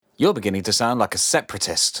You're beginning to sound like a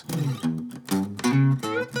separatist.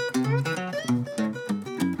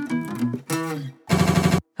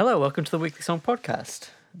 Hello, welcome to the Weekly Song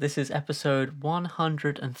Podcast. This is episode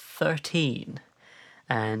 113.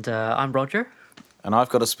 And I'm Roger. And I've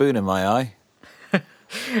got a spoon in my eye.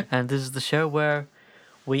 And this is the show where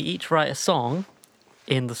we each write a song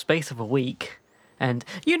in the space of a week. And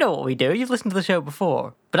you know what we do. You've listened to the show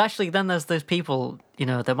before. But actually, then there's those people,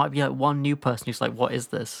 there might be like one new person who's like, what is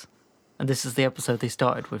this? And this is the episode they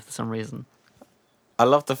started with for some reason. I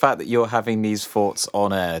love the fact that you're having these thoughts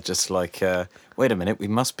on air, just like, wait a minute, we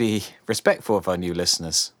must be respectful of our new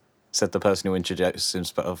listeners, said the person who introduced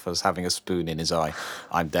himself as having a spoon in his eye.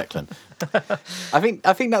 I'm Declan. I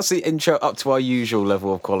think that's the intro up to our usual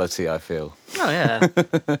level of quality, I feel. Oh, yeah.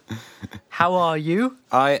 How are you?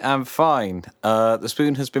 I am fine. The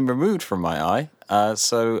spoon has been removed from my eye,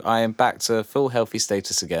 so I am back to full healthy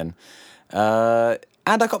status again.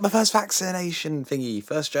 And I got my first vaccination thingy,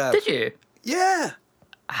 first jab. Did you? Yeah.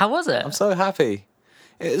 How was it? I'm so happy.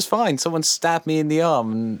 It was fine. Someone stabbed me in the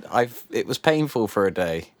arm, and it was painful for a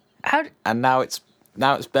day. And now it's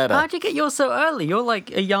better. How'd you get yours so early? You're like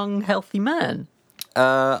a young, healthy man.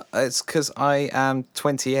 It's because I am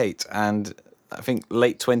 28, and I think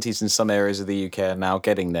late 20s in some areas of the UK are now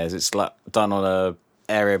getting theirs. It's like done on a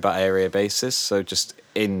area by area basis. So just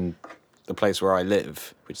in the place where I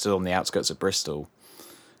live, which is on the outskirts of Bristol.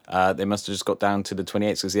 They must have just got down to the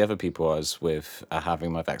 28s because the other people I was with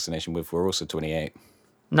having my vaccination with were also 28.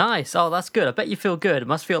 Nice. Oh, that's good. I bet you feel good. It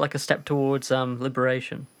must feel like a step towards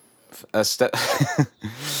liberation. A step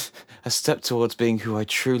towards being who I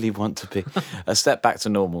truly want to be. A step back to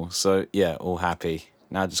normal. So, yeah, all happy.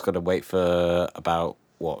 Now I just got to wait for about,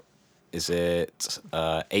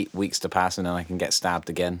 8 weeks to pass and then I can get stabbed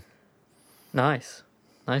again. Nice.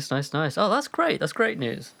 Oh, that's great. That's great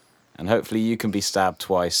news. And hopefully you can be stabbed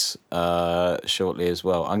twice shortly as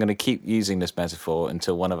well. I'm going to keep using this metaphor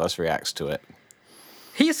until one of us reacts to it.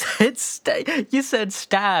 You said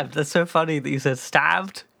stabbed. That's so funny that you said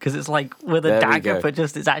stabbed, because it's like with a dagger, but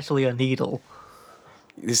it's actually a needle.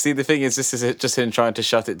 You see, the thing is, this is just him trying to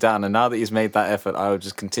shut it down. And now that he's made that effort, I will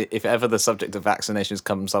just continue. If ever the subject of vaccinations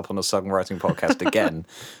comes up on a songwriting podcast again,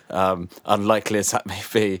 unlikely as that may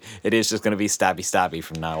be, it is just going to be stabby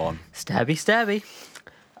from now on. Stabby.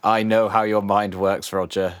 I know how your mind works,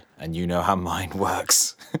 Roger, and you know how mine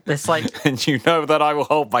works. It's like, and you know that I will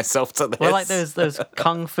hold myself to this. We're like those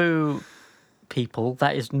kung fu people.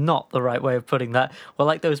 That is not the right way of putting that. We're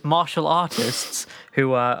like those martial artists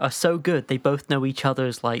who are so good they both know each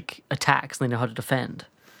other's like attacks and they know how to defend.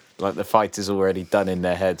 Like the fight is already done in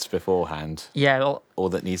their heads beforehand. Yeah. Well, all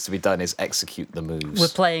that needs to be done is execute the moves. We're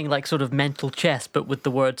playing like sort of mental chess, but with the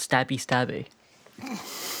word stabby.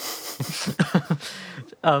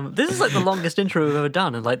 This is like the longest intro we've ever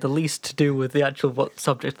done and like the least to do with the actual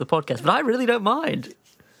subject of the podcast, but I really don't mind.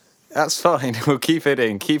 That's fine. We'll keep it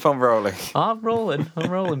in. Keep on rolling. I'm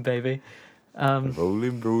rolling, baby.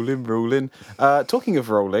 Rolling. Talking of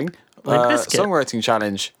rolling, songwriting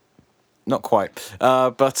challenge. Not quite.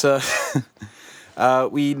 But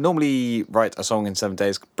we normally write a song in 7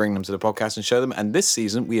 days, bring them to the podcast and show them. And this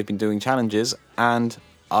season we have been doing challenges, and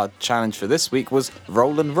our challenge for this week was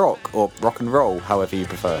roll and rock, or rock and roll, however you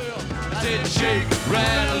prefer. I said shake,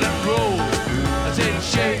 rattle and roll. I said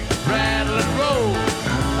shake, rattle and roll.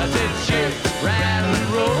 I said shake, rattle and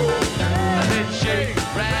roll. I said shake,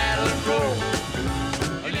 rattle and roll.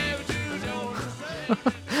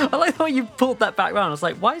 I like how you pulled that back round. I was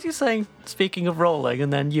like, why is he saying, speaking of rolling,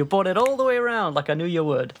 and then you brought it all the way around like I knew you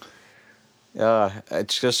would. It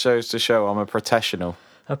just shows to show I'm a professional.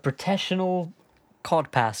 A professional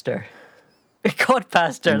codpaster.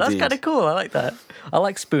 Codpaster. That's kind of cool. I like that. I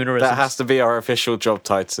like spoonerisms. That has to be our official job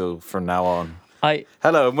title from now on.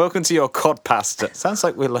 Hello and welcome to your codpaster. Sounds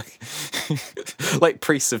like we're like like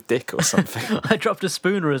priests of dick or something. I dropped a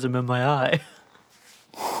spoonerism in my eye.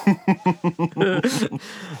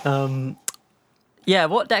 Yeah,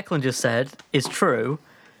 what Declan just said is true.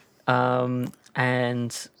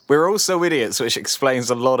 And we're also idiots, which explains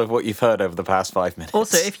a lot of what you've heard over the past 5 minutes.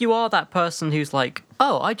 Also, if you are that person who's like,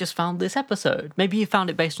 oh, I just found this episode, maybe you found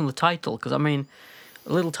it based on the title, because I mean,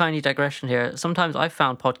 a little tiny digression here. Sometimes I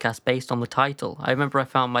found podcasts based on the title. I remember I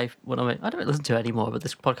found I don't listen to it anymore, but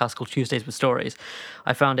this podcast called Tuesdays with Stories,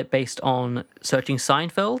 I found it based on searching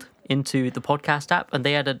Seinfeld into the podcast app, and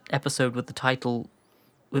they had an episode with an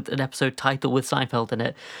episode title with Seinfeld in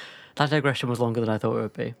it. That digression was longer than I thought it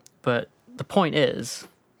would be. But the point is,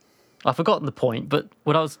 I've forgotten the point, but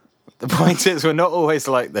the point is we're not always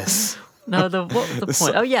like this. No, what's the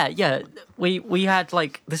point? Oh yeah. We had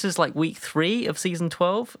like this is like week 3 of season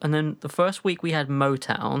 12, and then the first week we had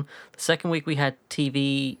Motown. The second week we had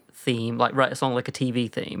TV theme, like write a song like a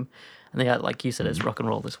TV theme, and they had, like you said, it's rock and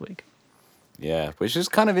roll this week. Yeah, which is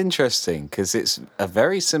kind of interesting because it's a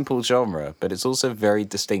very simple genre, but it's also very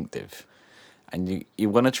distinctive. And you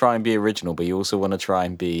want to try and be original, but you also want to try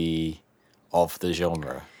and be of the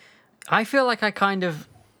genre. I feel like I kind of,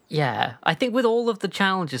 yeah. I think with all of the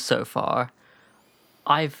challenges so far,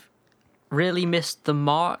 I've really missed the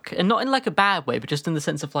mark. And not in like a bad way, but just in the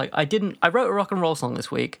sense of like, I wrote a rock and roll song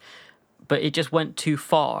this week, but it just went too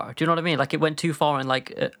far. Do you know what I mean? Like it went too far in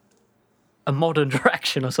like a modern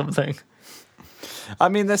direction or something. I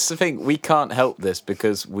mean, that's the thing. We can't help this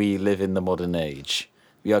because we live in the modern age.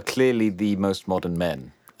 We are clearly the most modern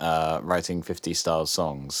men. Writing 50 style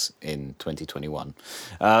songs in 2021.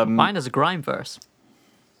 Mine is a grime verse.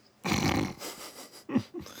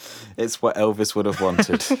 It's what Elvis would have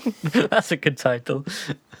wanted. That's a good title.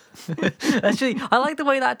 Actually, I like the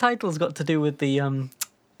way that title's got to do with the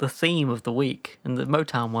theme of the week, and the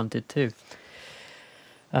Motown one did too.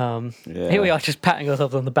 Here we are, just patting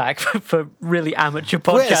ourselves on the back for really amateur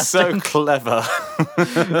podcasting. We're so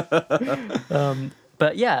clever.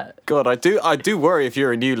 But yeah, God, I do worry if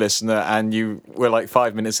you're a new listener and you were like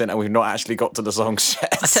 5 minutes in and we've not actually got to the songs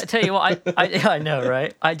yet. I tell you what, I know,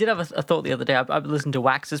 right? I did have a thought the other day. I listened to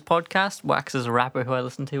Wax's podcast. Wax is a rapper who I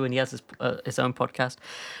listen to, and he has his own podcast.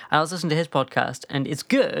 And I was listening to his podcast, and it's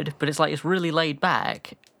good, but it's like it's really laid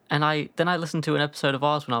back. And then I listened to an episode of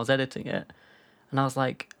ours when I was editing it, and I was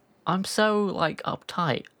like, I'm so like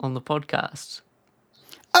uptight on the podcast.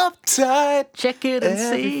 Uptight. Check it and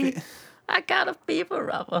see. I got a fever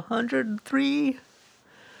of 103.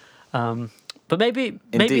 But maybe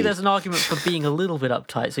there's an argument for being a little bit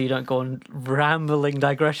uptight, so you don't go on rambling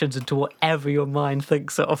digressions into whatever your mind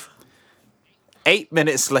thinks of. 8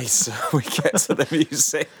 minutes later, we get to the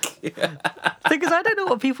music. Because I don't know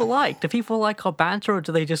what people like. Do people like our banter, or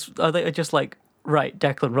are they just like, right,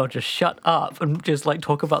 Declan Rogers, shut up and just like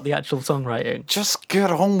talk about the actual songwriting? Just get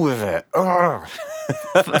on with it.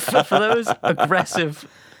 For those aggressive,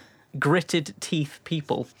 gritted teeth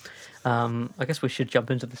people, I guess we should jump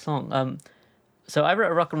into the song. So I wrote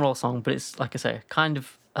a rock and roll song, but it's, like I say, kind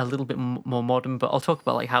of a little bit more modern, but I'll talk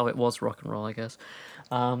about like how it was rock and roll, I guess.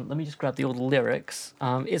 Let me just grab the old lyrics.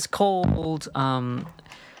 It's called Long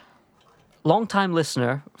Time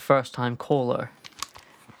Listener, First Time Caller.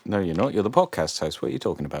 No, you're not. You're the podcast host. What are you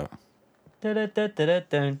talking about? And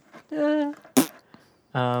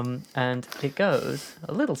it goes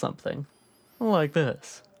a little something like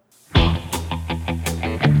this.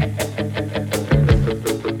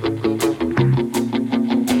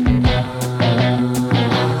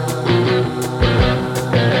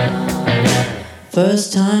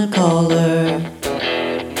 First time caller,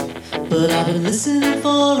 but I've been listening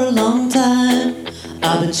for a long time.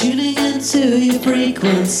 I've been tuning into your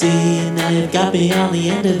frequency, and now you've got me on the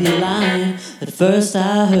end of your line. At first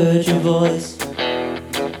I heard your voice,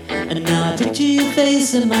 and now I picture your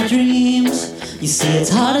face in my dreams. You see, it's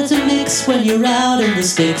harder to mix when you're out in the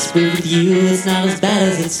sticks, but with you it's not as bad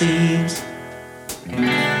as it seems.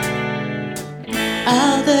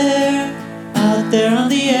 Out there on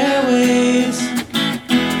the airwaves,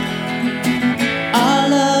 our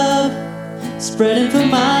love spreading for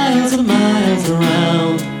miles and miles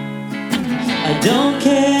around. I don't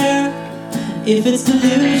care if it's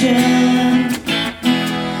delusion,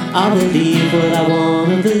 I'll believe what I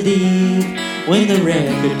wanna believe when the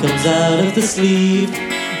record comes out of the sleeve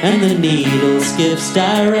and the needle skips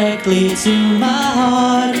directly to my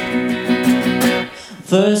heart.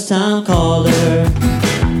 First time caller,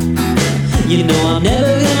 you know I'm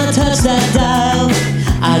never gonna touch that dial.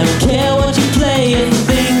 I don't care what you play and the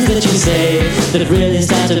things that you say that really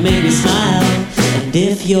start to make me smile. And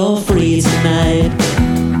if you're free tonight,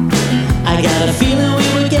 I got a feeling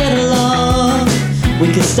we would get along.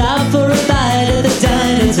 We could stop for a bite at the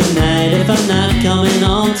diner tonight if I'm not coming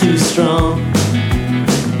on too strong.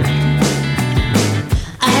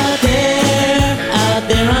 Out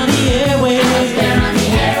there on the airwaves,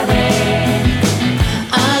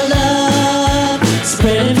 our love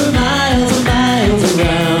spreading for miles and miles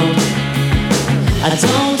around. I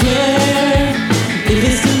don't care if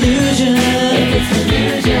it's delusion,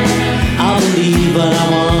 I'll believe what I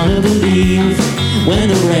wanna believe when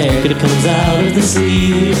the record comes out of the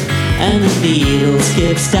sleeve and the needle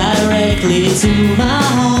skips directly to my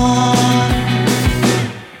heart.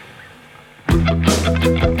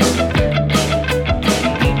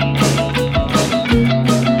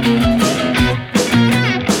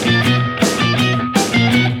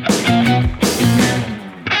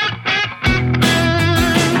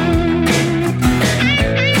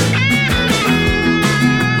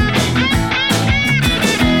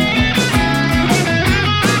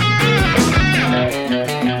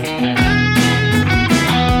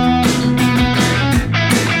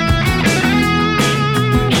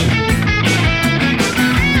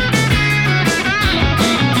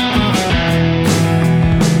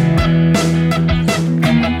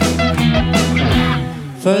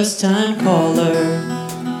 first time caller.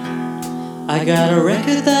 I got a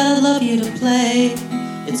record that I'd love you to play.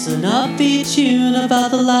 It's an upbeat tune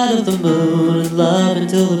about the light of the moon and love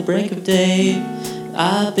until the break of day.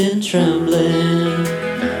 I've been trembling.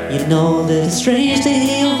 You know that it's strange to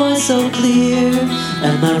hear your voice so clear,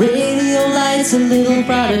 and my radio light's a little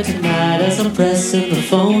brighter tonight as I'm pressing the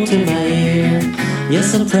phone to my ear.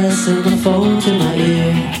 Yes, I'm pressing the phone to my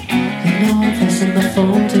ear. You know I'm pressing the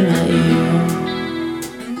phone to my ear.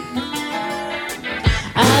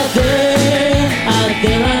 Out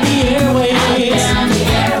there on the airwaves,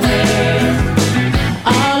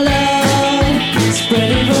 our love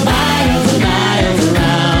spreading for miles and miles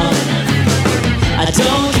around. I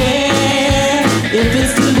don't care if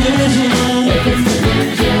it's delusion.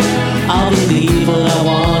 I'll believe what I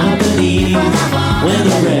wanna believe when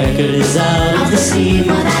the record is out of the sleeve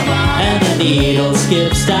and the needle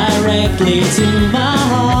skips directly to my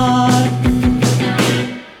heart.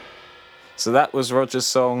 So that was Roger's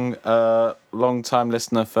song, long-time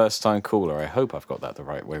listener, first-time caller. I hope I've got that the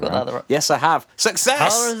right way around. Yes, I have.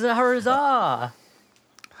 Success! Huzzah!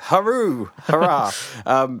 Hurroo! Hurrah!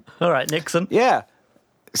 All right, Nixon. Yeah.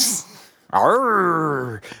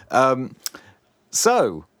 Arrgh.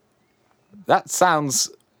 So, that sounds...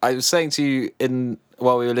 I was saying to you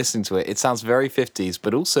while we were listening to it, it sounds very 50s,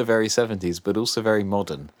 but also very 70s, but also very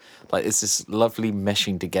modern. Like, it's this lovely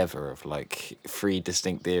meshing together of, like, three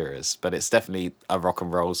distinct eras, but it's definitely a rock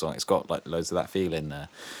and roll song. It's got, like, loads of that feel in there.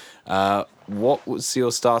 What was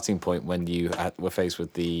your starting point when you were faced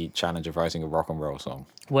with the challenge of writing a rock and roll song?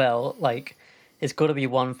 Well, like, it's got to be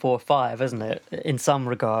 145, isn't it? In some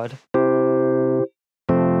regard.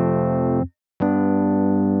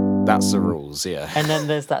 That's the rules, yeah. And then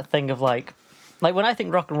there's that thing of, like when I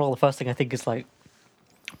think rock and roll, the first thing I think is, like,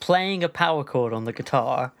 playing a power chord on the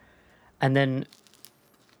guitar and then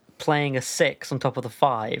playing a 6 on top of the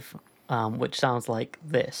 5, which sounds like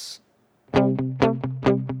this.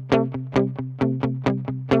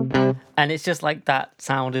 And it's just like that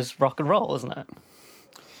sound is rock and roll, isn't it?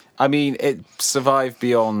 I mean, it survived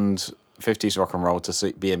beyond 50s rock and roll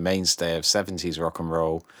to be a mainstay of 70s rock and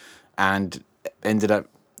roll and ended up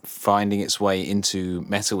finding its way into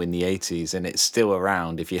metal in the 80s, and it's still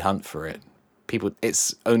around if you hunt for it.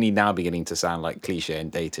 It's only now beginning to sound like cliche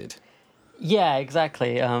and dated. Yeah,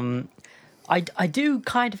 exactly. I do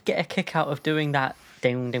kind of get a kick out of doing that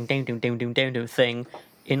down thing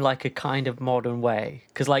in, like, a kind of modern way,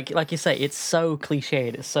 because like you say, it's so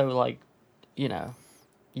cliched, it's so, like, you know,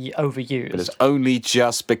 overused. But it's only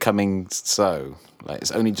just becoming so. Like, it's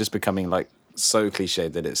only just becoming, like, so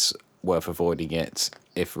cliched that it's worth avoiding it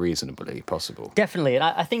if reasonably possible. Definitely, and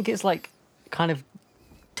I think it's, like, kind of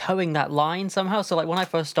towing that line somehow. So, like, when I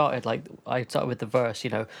first started, like, I started with the verse, you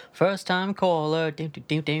know, first time caller, you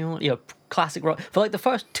know, classic rock. For, like, the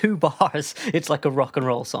first 2 bars, it's like a rock and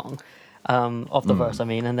roll song of the verse, I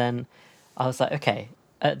mean. And then I was like, okay,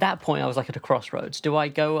 at that point I was, like, at a crossroads. Do I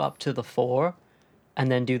go up to the 4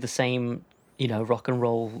 and then do the same, you know, rock and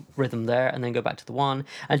roll rhythm there, and then go back to the 1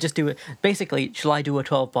 and just do it? Basically, shall I do a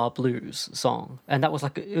 12-bar blues song? And that was,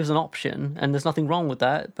 like, it was an option, and there's nothing wrong with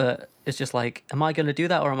that, but it's just like, am I going to do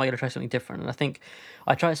that, or am I going to try something different? And I think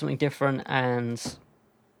I tried something different, and,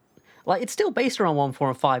 like, it's still based around 1, 4,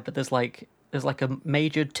 and 5, but there's like a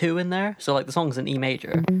major 2 in there, so, like, the song's in E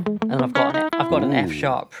major, and I've got an F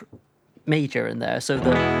sharp major in there, so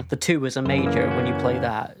the 2 is a major when you play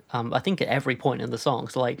that, I think at every point in the song,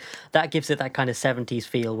 so, like, that gives it that kind of 70s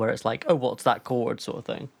feel where it's like, oh, what's that chord sort of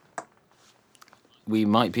thing. We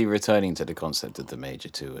might be returning to the concept of the major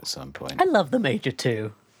 2 at some point. I love the major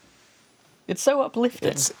 2. It's so uplifting.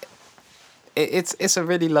 It's a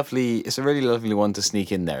really lovely one to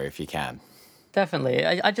sneak in there if you can. Definitely.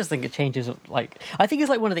 I just think it changes, like, I think it's,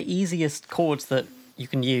 like, one of the easiest chords that you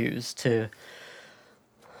can use to,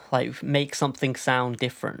 like, make something sound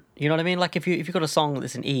different. You know what I mean? Like, if you've got a song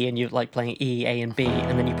that's in E and you're, like, playing E, A, and B,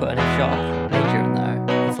 and then you put an F sharp major in there,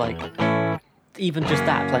 it's like, even just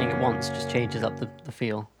that, playing it once, just changes up the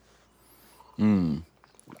feel.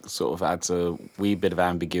 Sort of adds a wee bit of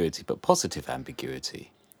ambiguity, but positive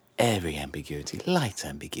ambiguity. Airy ambiguity, light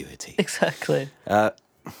ambiguity. Exactly.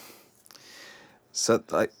 So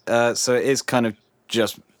it is kind of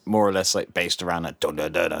just more or less, like, based around that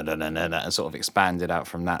and sort of expanded out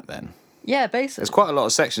from that then. Yeah, basically. There's quite a lot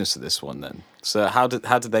of sections to this one then. So how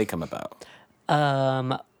did they come about?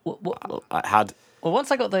 Well, once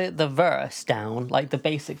I got the verse down, like, the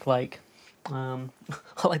basic, like, I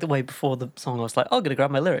like the way before the song I was like, oh, I'm going to grab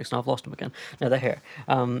my lyrics, and I've lost them again. No, they're here.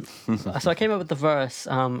 So I came up with the verse,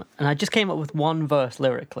 and I just came up with one verse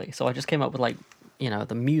lyrically. So I just came up with, like,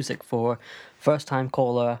 the music for First Time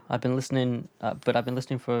Caller. I've been listening, but I've been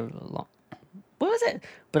listening for a long. What was it?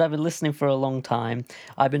 But I've been listening for a long time.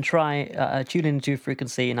 I've been tuning into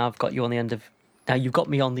frequency, and I've got you on the end of. Now you've got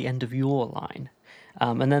me on the end of your line.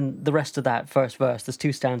 And then the rest of that first verse, there's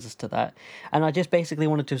 2 stanzas to that. And I just basically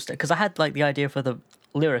wanted to, because I had like the idea for the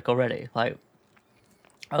lyric already. Like,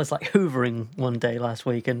 I was like hoovering one day last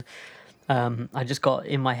week, and I just got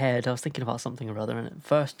in my head, I was thinking about something or other. And at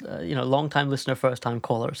first, long time listener, first time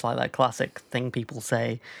caller, it's like that classic thing people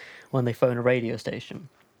say when they phone a radio station.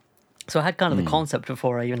 So I had kind of the concept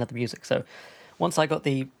before I even had the music. So once I got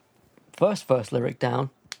the first verse lyric down,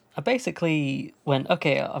 I basically went,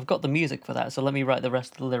 okay, I've got the music for that, so let me write the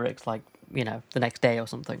rest of the lyrics, like, the next day or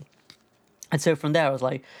something. And so from there, I was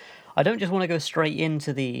like, I don't just want to go straight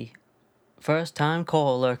into the first time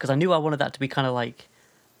caller, because I knew I wanted that to be kind of like,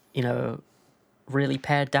 really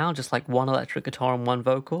pared down, just like one electric guitar and one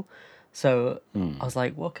vocal. So I was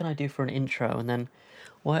like, what can I do for an intro? And then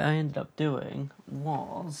what I ended up doing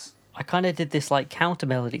was, I kind of did this like counter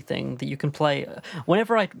melody thing that you can play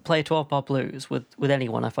whenever I play a 12-bar blues with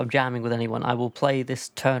anyone. If I'm jamming with anyone, I will play this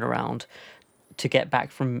turnaround to get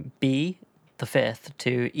back from B, the 5th,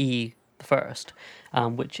 to E, the 1st,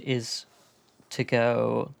 which is to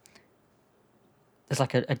go. There's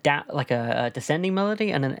like a descending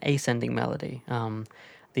melody and an ascending melody.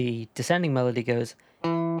 The descending melody goes,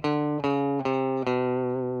 and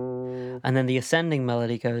then the ascending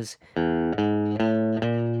melody goes.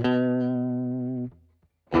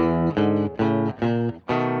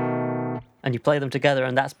 And you play them together,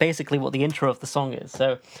 and that's basically what the intro of the song is.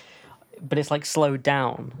 So, but it's like slowed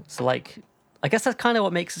down. So like, I guess that's kind of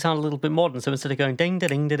what makes it sound a little bit modern. So instead of going ding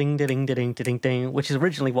ding ding ding ding ding ding ding, which is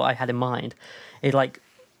originally what I had in mind, it like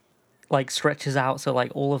stretches out. So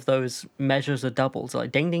like all of those measures are doubled. So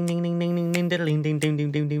like ding ding ding ding ding ding ding ding ding ding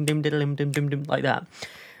ding ding ding ding ding ding ding ding like that.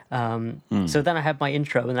 So then I have my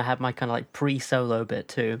intro, and I have my kind of like pre-solo bit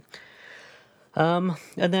too. And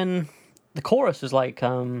then the chorus is like.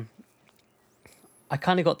 I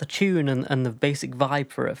kind of got the tune and the basic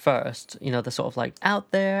vibe for it first. The sort of like,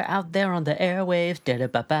 out there on the airwaves,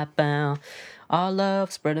 da-da-ba-ba-ba, our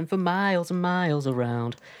love spreading for miles and miles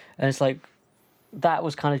around. And it's like, that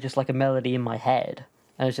was kind of just like a melody in my head.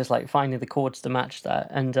 And it's just like finding the chords to match that.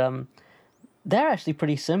 And they're actually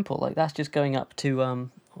pretty simple. Like, that's just going up to,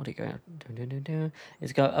 what are you going up?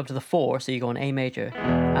 It's going up to the 4, so you go on A major.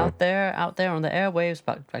 Out there on the airwaves,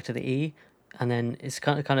 back to the E. And then it's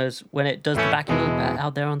kind of when it does the backing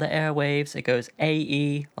out there on the airwaves, it goes A,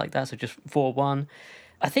 E, like that, so just 4-1.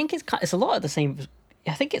 I think it's a lot of the same.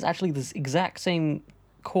 I think it's actually the exact same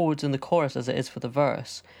chords in the chorus as it is for the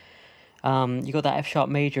verse. You got that F sharp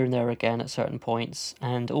major in there again at certain points,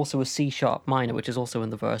 and also a C sharp minor, which is also in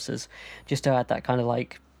the verses, just to add that kind of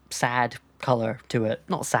like sad color to it.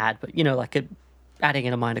 Not sad, but like adding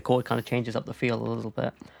in a minor chord kind of changes up the feel a little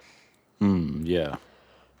bit. Yeah.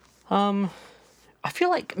 I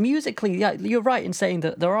feel like musically, yeah, you're right in saying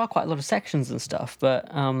that there are quite a lot of sections and stuff, but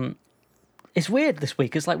it's weird this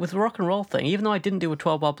week. It's like with the rock and roll thing, even though I didn't do a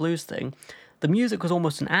 12-bar blues thing, the music was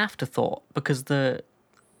almost an afterthought because the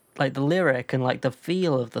lyric and like the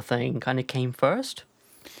feel of the thing kind of came first.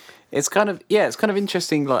 It's kind of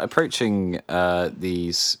interesting, like approaching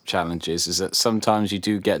these challenges is that sometimes you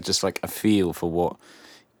do get just like a feel for what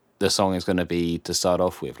the song is going to be to start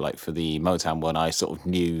off with. Like for the Motown one, I sort of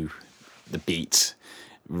knew the beat,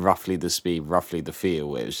 roughly the speed, roughly the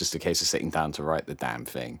feel. It was just a case of sitting down to write the damn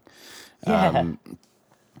thing. Yeah.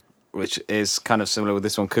 Which is kind of similar with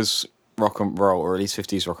this one, because rock and roll, or at least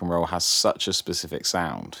 50s rock and roll, has such a specific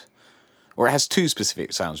sound. Or it has 2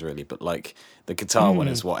 specific sounds, really, but like the guitar one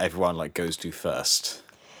is what everyone like goes to first.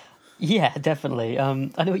 Yeah, definitely. I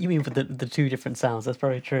know what you mean with the 2 different sounds. That's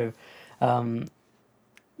very true.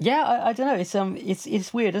 Yeah, I don't know.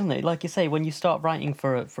 It's weird, isn't it? Like you say, when you start writing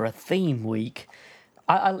for a theme week,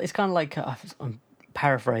 it's kind of like I'm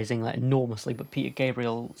paraphrasing like enormously, but Peter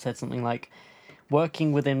Gabriel said something like,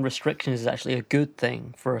 working within restrictions is actually a good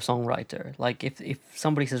thing for a songwriter. Like if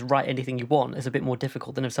somebody says write anything you want, it's a bit more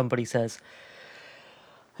difficult than if somebody says,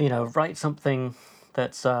 write something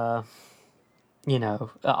that's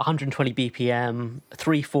 120 BPM,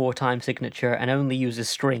 3/4 time signature, and only uses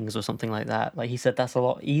strings or something like that. Like he said, that's a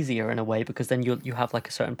lot easier in a way because then you have like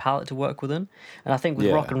a certain palette to work within. And I think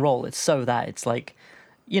with rock and roll, it's so that it's like,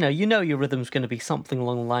 your rhythm's going to be something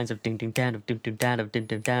along the lines of ding ding dan of ding ding dan of ding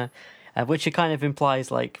ding dan, which it kind of implies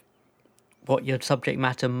like what your subject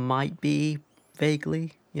matter might be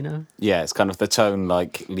vaguely. Yeah, it's kind of the tone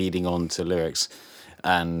like leading on to lyrics.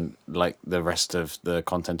 and like the rest of the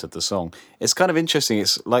content of the song. It's kind of interesting.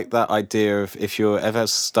 It's like that idea of if you're ever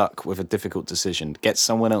stuck with a difficult decision, get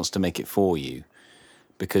someone else to make it for you,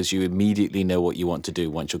 because you immediately know what you want to do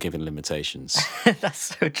once you're given limitations.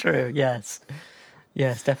 That's so true. Yes,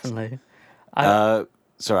 definitely.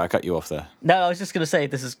 Sorry, I cut you off there. No, I was just going to say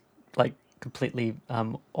this is like completely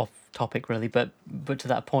off topic, really, but to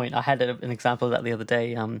that point, I had an example of that the other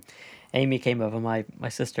day. Amy came over, my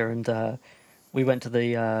sister, and we went to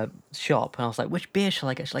the shop, and I was like, which beer shall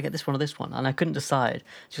I get? Shall I get this one or this one? And I couldn't decide.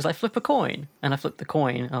 She was like, flip a coin. And I flipped the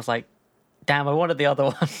coin, and I was like, damn, I wanted the other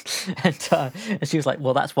one. And she was like,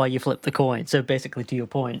 well, that's why you flipped the coin. So basically, to your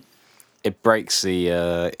point. It breaks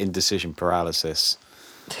the indecision paralysis.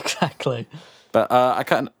 Exactly. But I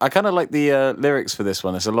kind of like the lyrics for this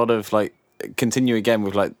one. There's a lot of like continue again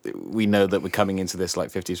with like, we know that we're coming into this like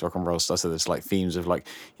 50s rock and roll stuff, so there's like themes of like,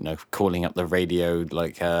 you know, calling up the radio,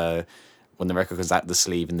 like when the record goes out the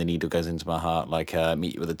sleeve and the needle goes into my heart, like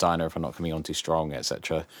meet you with a diner if I'm not coming on too strong,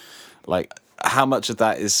 etc. Like, how much of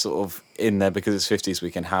that is sort of in there because it's 50s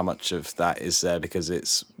weekend, how much of that is there because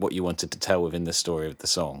it's what you wanted to tell within the story of the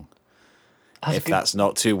song? That's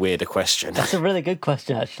not too weird a question. That's a really good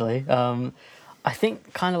question, actually. I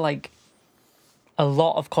think kind of like a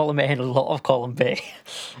lot of column A and a lot of column B.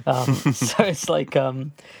 So it's like,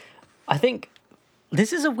 I think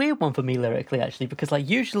this is a weird one for me lyrically, actually, because like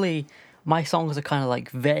usually my songs are kind of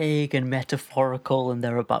like vague and metaphorical and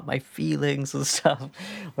they're about my feelings and stuff.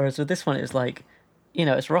 Whereas with this one, it's like, you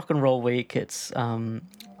know, it's rock and roll week. It's, I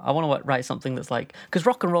want to write something that's like, because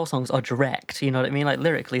rock and roll songs are direct, you know what I mean? Like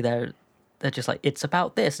lyrically, they're just like, it's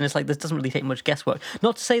about this. And it's like, this doesn't really take much guesswork.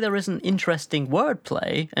 Not to say there isn't interesting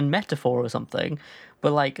wordplay and metaphor or something,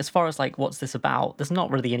 but like, as far as like, what's this about? There's not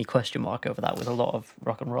really any question mark over that with a lot of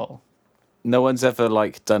rock and roll. No one's ever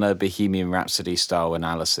like done a Bohemian Rhapsody style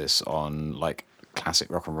analysis on like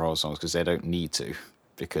classic rock and roll songs because they don't need to,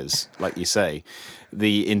 because like you say,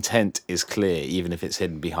 the intent is clear, even if it's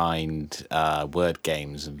hidden behind word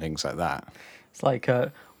games and things like that. It's like,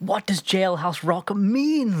 what does jailhouse rock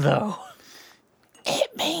mean though?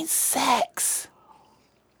 It means sex.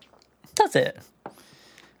 Does it?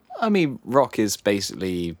 I mean, rock is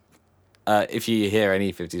basically, if you hear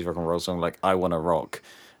any 50s rock and roll song, like, I want to rock,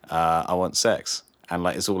 I want sex. And,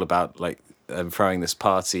 like, it's all about, like, throwing this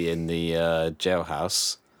party in the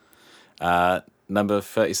jailhouse. Number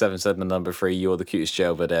 37 said in number 3, you're the cutest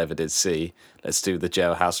jailbird I ever did see. Let's do the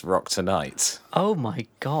jailhouse rock tonight. Oh, my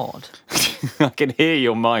God. I can hear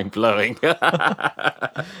your mind blowing.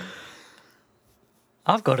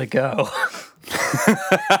 I've got to go.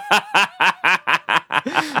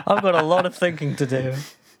 I've got a lot of thinking to do.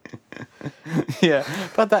 Yeah,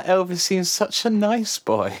 but that Elvis seems such a nice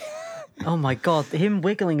boy. Oh my God, him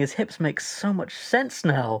wiggling his hips makes so much sense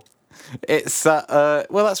now. It's well,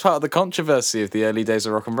 that's part of the controversy of the early days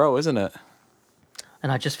of rock and roll, isn't it?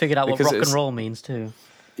 And I just figured out Because what rock and roll means too.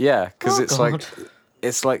 Yeah, because Oh,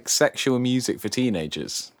 it's like sexual music for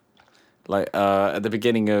teenagers. Like at the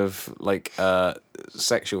beginning of like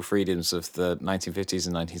sexual freedoms of the 1950s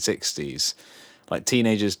and 1960s, like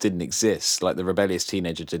teenagers didn't exist. Like the rebellious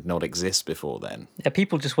teenager did not exist before then. Yeah,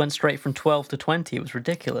 people just went straight from 12 to 20. It was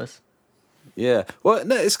ridiculous. Yeah. Well,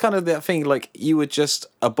 no, it's kind of that thing, like you were just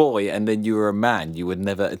a boy and then you were a man. You were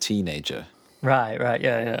never a teenager. Right,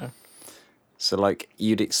 yeah. So like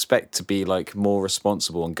you'd expect to be like more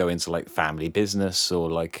responsible and go into like family business or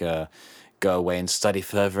like go away and study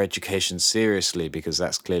further education seriously, because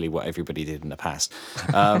that's clearly what everybody did in the past.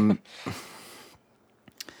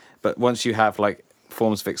 But once you have like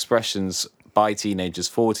forms of expressions by teenagers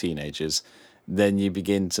for teenagers, then you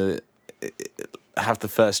begin to have the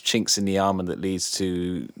first chinks in the armor that leads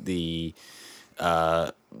to the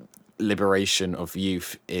liberation of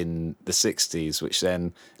youth in the 60s, which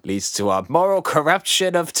then leads to our moral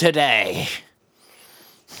corruption of today.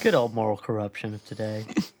 Good old moral corruption of today.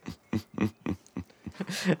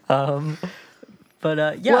 But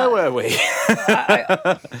yeah. Where were we?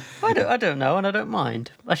 I don't know, and I don't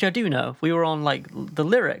mind. Actually, I do know. We were on like the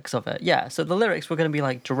lyrics of it. Yeah, so the lyrics were going to be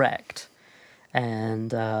like direct,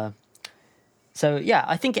 and so yeah,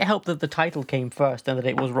 I think it helped that the title came first and that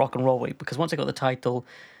it was Rock and Roll Week, because once I got the title,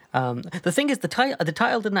 the thing is the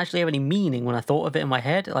title didn't actually have any meaning when I thought of it in my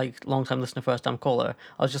head. Like long time listener, first time caller,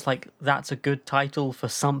 I was just like, that's a good title for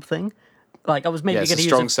something. Like I was maybe Yeah, it's going to a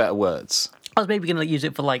use strong it. set of words. I was maybe going to use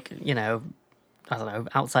it for like, you know, I don't know,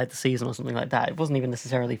 outside the season or something like that. It wasn't even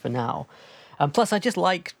necessarily for now. Plus, I just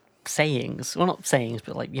like sayings. Well, not sayings,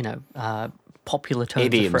 but like, you know, popular turns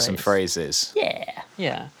of Idioms phrase. and phrases.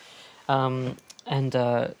 Yeah.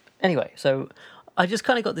 Anyway, so I just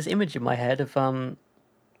kind of got this image in my head of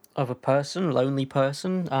of a person, lonely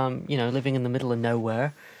person, living in the middle of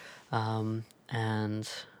nowhere, and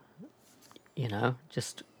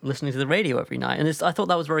just listening to the radio every night. And I thought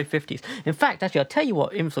that was very 50s. In fact, actually, I'll tell you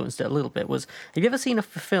what influenced it a little bit was, have you ever seen a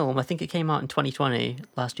film, I think it came out in 2020,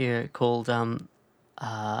 last year, called The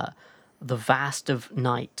Vast of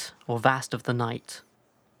Night, or Vast of the Night?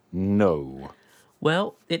 No.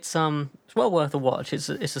 Well, it's well worth a watch. It's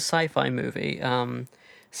a sci-fi movie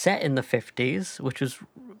set in the 50s, which was,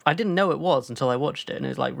 I didn't know it was until I watched it, and it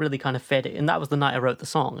was like really kind of fed it. And that was the night I wrote the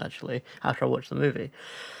song, actually, after I watched the movie.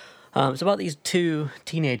 It's about these two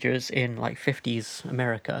teenagers in like 50s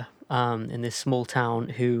America, in this small town,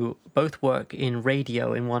 who both work in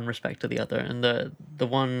radio in one respect or the other. And the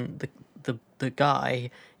guy,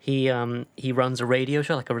 he runs a radio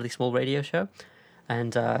show, like a really small radio show,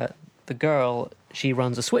 and the girl, she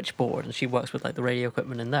runs a switchboard and she works with like the radio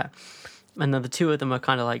equipment in there. And then the two of them are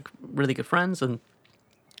kind of like really good friends, and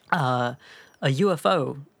a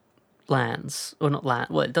UFO lands, or not land,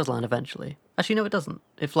 well, it does land eventually. Actually, no, it doesn't.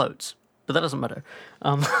 It floats, but that doesn't matter.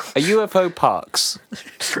 A UFO parks.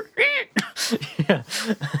 Yeah.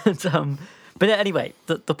 And, but anyway,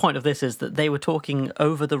 the point of this is that they were talking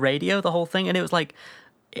over the radio, the whole thing, and it was like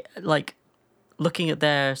looking at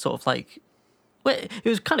their sort of like, well, it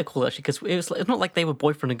was kind of cool actually, because it's not like they were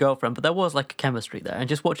boyfriend and girlfriend, but there was like a chemistry there, and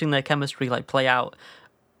just watching their chemistry like play out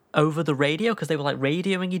over the radio, because they were like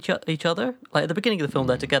radioing each other. Like at the beginning of the film,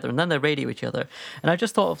 they're together, and then they radio each other, and I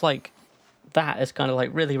just thought of like that as kind of like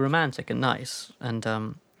really romantic and nice. And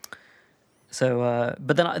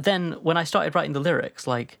but then when I started writing the lyrics,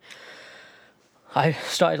 like I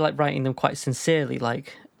started like writing them quite sincerely,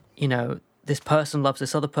 like, this person loves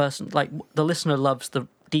this other person, like the listener loves the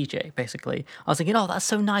DJ, basically. I was thinking, oh, that's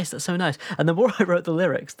so nice, and the more I wrote the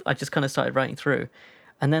lyrics, I just kind of started writing through.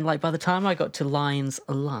 And then, like, by the time I got to lines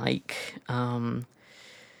like, I'm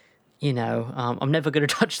never going to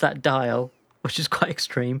touch that dial, which is quite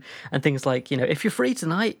extreme, and things like, if you're free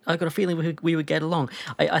tonight, I got a feeling we would get along.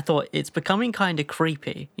 I thought it's becoming kind of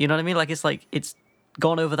creepy. You know what I mean? Like it's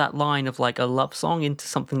gone over that line of like a love song into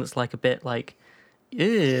something that's like a bit like,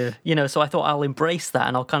 ew, So I thought I'll embrace that,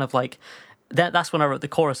 and I'll kind of like. That's when I wrote the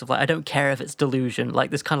chorus of like, I don't care if it's delusion,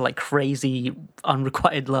 like this kind of like crazy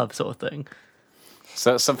unrequited love sort of thing.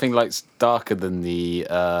 So that's something like darker than the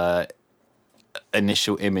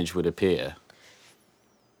initial image would appear.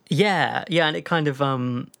 Yeah, and it kind of I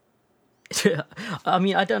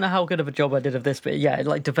mean, I don't know how good of a job I did of this, but yeah, it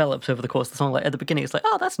like develops over the course of the song. Like at the beginning, it's like,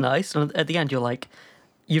 oh, that's nice, and at the end, you're like,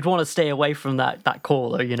 you'd want to stay away from that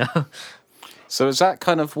caller, So is that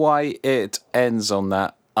kind of why it ends on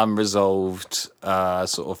that unresolved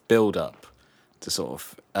sort of build up to sort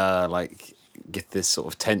of like get this sort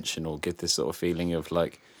of tension, or get this sort of feeling of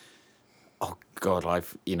like, oh god,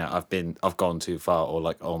 I've gone too far, or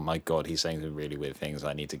like, oh my god, he's saying some really weird things,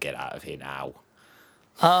 I need to get out of here now?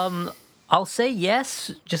 I'll say yes,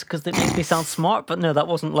 just because it makes me sound smart, but no, that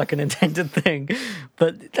wasn't like an intended thing.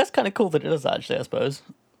 But that's kind of cool that it does, actually, I suppose.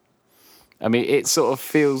 I mean, it sort of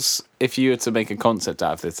feels, if you were to make a concept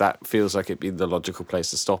out of this, that feels like it'd be the logical place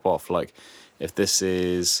to stop off. Like, if this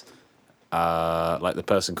is like the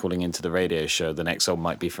person calling into the radio show, the next song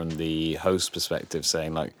might be from the host perspective,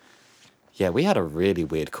 saying like, yeah, we had a really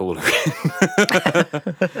weird caller in.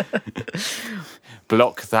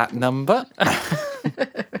 Block that number.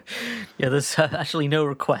 Yeah, there's actually no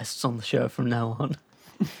requests on the show from now on.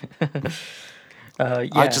 Yeah.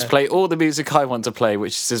 I just play all the music I want to play,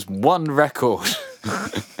 which is just one record.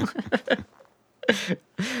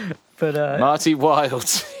 But Marty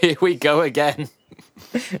Wilde, here we go again.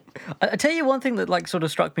 I tell you one thing that like sort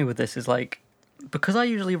of struck me with this is like, because I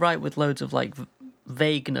usually write with loads of like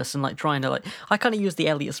vagueness and like trying to like, I kind of use the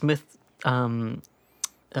Elliott Smith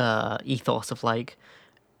ethos of like,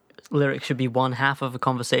 lyrics should be one half of a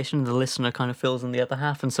conversation, the listener kind of fills in the other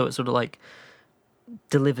half, and so it sort of like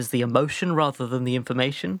delivers the emotion rather than the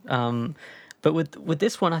information. But with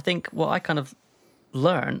this one, I think what I kind of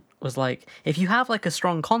learned was like, if you have like a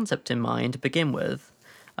strong concept in mind to begin with,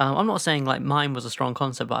 I'm not saying like mine was a strong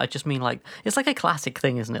concept, but I just mean like, it's like a classic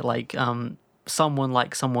thing, isn't it? Like someone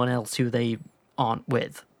like someone else who they aren't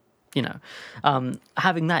with,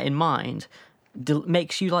 having that in mind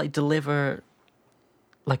makes you like deliver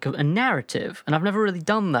like a narrative, and I've never really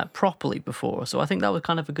done that properly before, so I think that was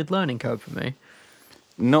kind of a good learning curve for me.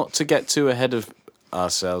 Not to get too ahead of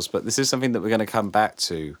ourselves, but this is something that we're going to come back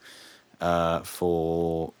to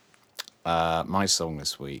for my song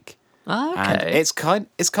this week. Okay. And it's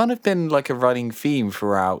kind of been like a running theme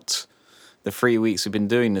throughout the 3 weeks we've been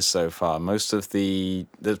doing this so far. Most of the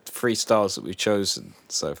freestyles that we've chosen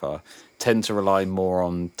so far tend to rely more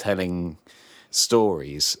on telling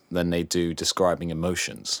stories than they do describing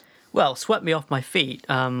emotions. Well, "Swept Me Off My Feet,"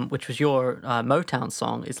 which was your Motown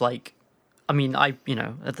song, is like, I mean,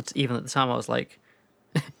 even at the time I was like,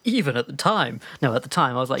 even at the time, no, at the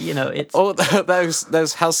time I was like, it's Oh,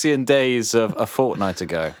 those halcyon days of a fortnight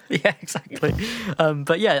ago. yeah, exactly.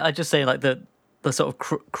 But yeah, I just say like the sort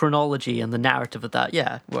of chronology and the narrative of that,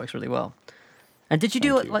 yeah, works really well. And did you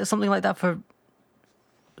do like something like that for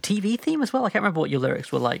TV theme as well? I can't remember what your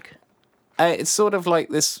lyrics were like. It's sort of like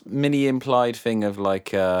this mini implied thing of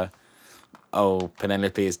like,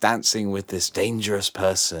 Penelope is dancing with this dangerous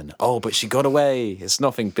person. Oh, but she got away. It's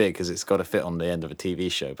nothing big because it's got to fit on the end of a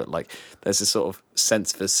TV show. But like, there's this sort of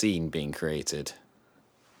sense of a scene being created.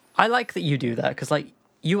 I like that you do that because like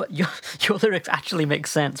your lyrics actually make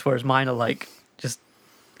sense, whereas mine are like just,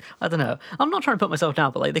 I don't know. I'm not trying to put myself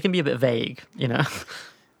down, but like they can be a bit vague,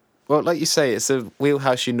 Well, like you say, it's a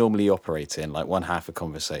wheelhouse you normally operate in, like one half a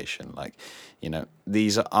conversation. Like,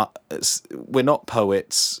 these are, we're not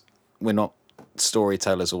poets, we're not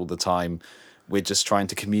storytellers all the time. We're just trying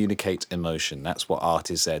to communicate emotion. That's what art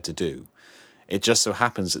is there to do. It just so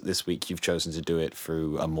happens that this week you've chosen to do it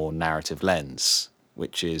through a more narrative lens,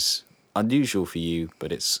 which is unusual for you,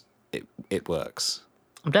 but it works.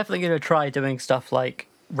 I'm definitely going to try doing stuff like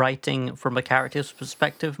writing from a character's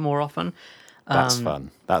perspective more often. That's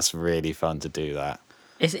fun. That's really fun to do that.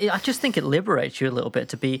 I just think it liberates you a little bit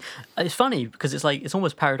to be. It's funny because it's like it's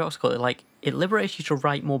almost paradoxical. Like it liberates you to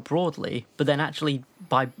write more broadly, but then actually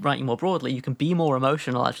by writing more broadly, you can be more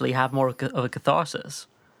emotional. Actually, have more of a catharsis.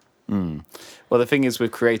 Well, the thing is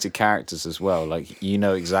with created characters as well. Like you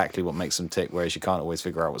know exactly what makes them tick, whereas you can't always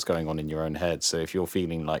figure out what's going on in your own head. So if you're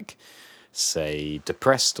feeling like, say,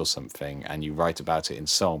 depressed or something, and you write about it in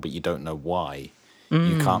song, but you don't know why,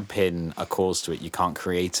 you can't pin a cause to it. You can't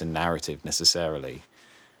create a narrative necessarily.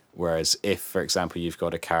 Whereas if, for example, you've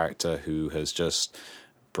got a character who has just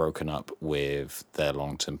broken up with their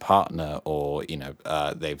long-term partner or,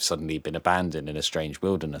 they've suddenly been abandoned in a strange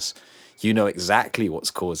wilderness, you know exactly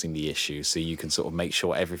what's causing the issue. So you can sort of make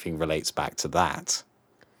sure everything relates back to that.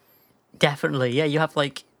 Definitely. Yeah, you have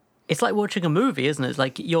like, it's like watching a movie, isn't it? It's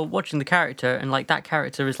like you're watching the character and like that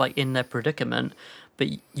character is like in their predicament, but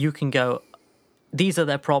you can go, these are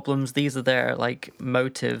their problems, these are their like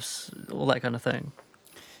motives, all that kind of thing.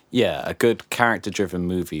 Yeah, a good character-driven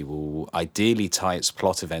movie will ideally tie its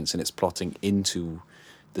plot events and its plotting into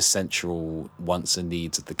the central wants and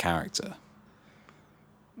needs of the character.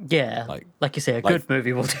 Yeah, like you say, a good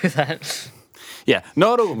movie will do that. Yeah,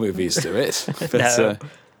 not all movies do it. But, No.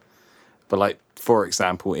 But like, for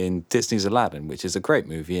example, in Disney's Aladdin, which is a great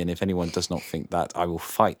movie, and if anyone does not think that, I will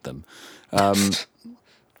fight them.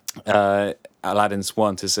 Aladdin's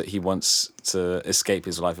want is that he wants to escape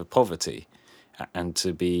his life of poverty and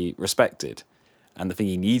to be respected. And the thing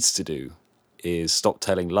he needs to do is stop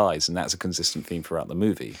telling lies, and that's a consistent theme throughout the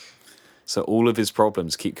movie. So all of his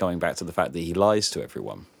problems keep coming back to the fact that he lies to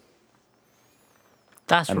everyone.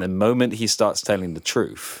 And the moment he starts telling the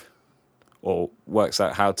truth, or works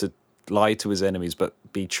out how to lie to his enemies but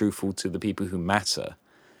be truthful to the people who matter,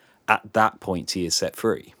 at that point he is set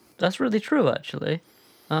free. That's really true, actually.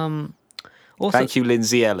 Also, thank you,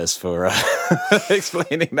 Lindsay Ellis, for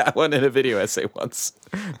explaining that one in a video essay once.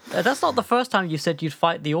 That's not the first time you said you'd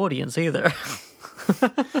fight the audience either.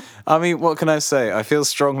 I mean, what can I say? I feel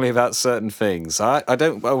strongly about certain things. I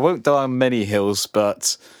won't die on many hills,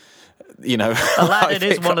 but Aladdin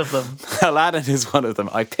is one of them. Aladdin is one of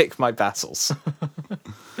them. I pick my battles.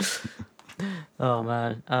 Oh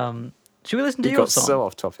man, should we listen to you your got song? So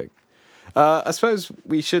off topic. I suppose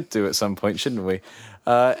we should do at some point, shouldn't we?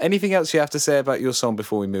 Anything else you have to say about your song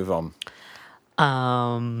before we move on?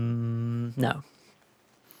 No.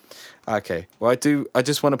 Okay. Well, I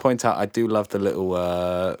just want to point out I do love the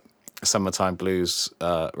little Summertime Blues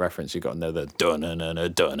reference. You got to know the dun-na-na-na,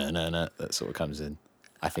 dun-na-na-na that sort of comes in.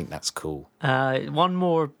 I think that's cool. One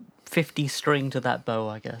more 50 string to that bow,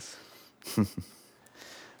 I guess.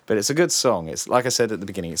 But it's a good song. It's like I said at the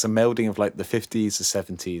beginning, it's a melding of like the 50s, the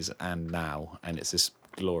 70s, and now, and it's this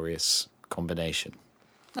glorious combination.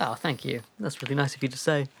 Oh, thank you. That's really nice of you to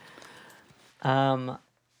say.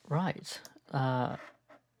 Right.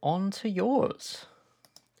 On to yours.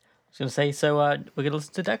 I was going to say, so we're going to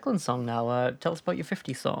listen to Declan's song now. Tell us about your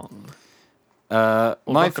 50 song.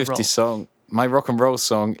 My 50 song, my rock and roll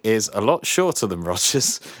song is a lot shorter than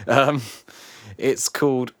Roger's. It's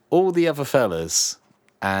called All the Other Fellas,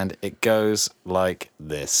 and it goes like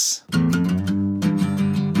this.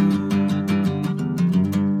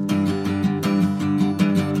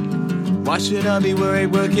 Why should I be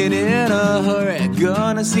worried, working in a hurry?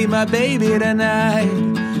 Gonna see my baby tonight.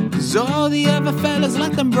 'Cause all the other fellas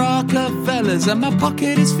like them Rockefellers, and my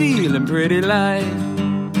pocket is feeling pretty light.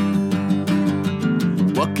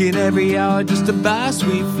 Walking every hour just to buy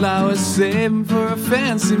sweet flowers, saving for a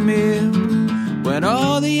fancy meal. When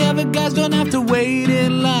all the other guys don't have to wait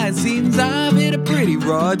in line, seems I've hit a pretty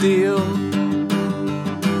raw deal.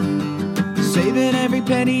 Saving every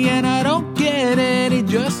penny and I don't get any,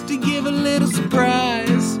 just to give a little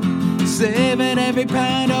surprise. Saving every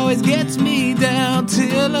pound always gets me down,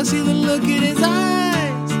 till I see the look in his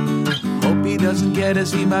eyes. Hope he doesn't get to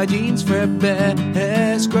see my jeans threadbare,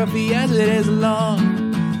 hair scruffy as it is long.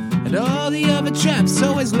 And all the other chaps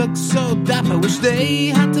always look so dapper, wish they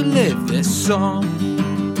had to live this song.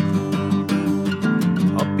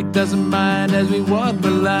 Hope he doesn't mind as we walk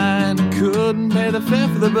the line, couldn't pay the fare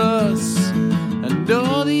for the bus. And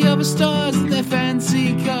all the other stars in their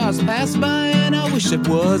fancy cars pass by, and I wish it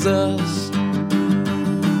was us.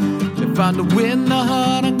 If I'm to win the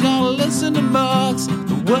heart, I'm gonna listen to Marx.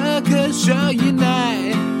 The workers shall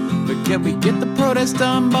unite. But can we get the protest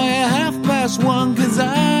done by 1:30? 'Cause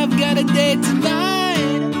I've got a date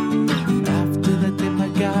tonight. After the day my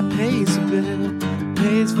guy pays a bill,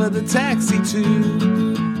 pays for the taxi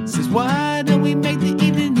too. Says why don't we make the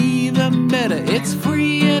evening even better? It's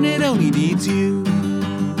free and it only needs you.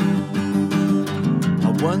 I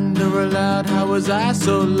wonder aloud, how was I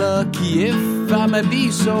so lucky, if I may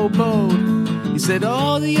be so bold? He said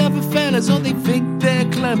all the other fellas only think they're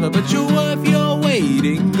clever, but you're worth your weight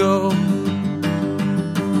in gold.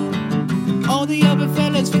 All the other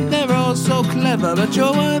fellas think they're all so clever, but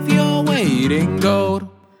you're worth your weight in gold.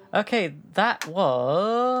 Okay, that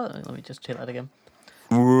was... Let me just chill out again.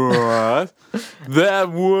 What? That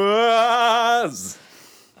was...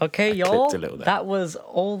 Okay, I y'all, clipped a little there. that was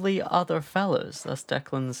All the Other Fellas. That's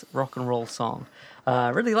Declan's rock and roll song. I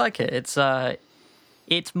really like it.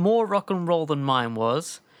 It's more rock and roll than mine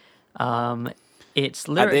was. It's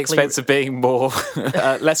lyrically... At the expense of being more,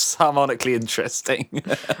 less harmonically interesting.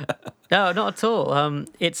 No, not at all.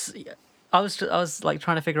 I was like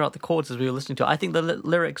trying to figure out the chords as we were listening to it. I think the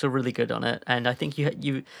lyrics are really good on it, and I think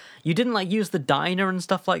you didn't like use the diner and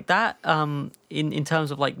stuff like that in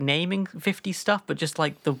terms of like naming 50s stuff, but just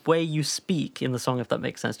like the way you speak in the song, if that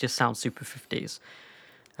makes sense, just sounds super 50s.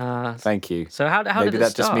 Thank you. So how Maybe did it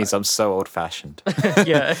that start? just means I'm so old-fashioned.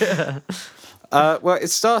 Yeah. Well, it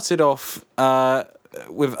started off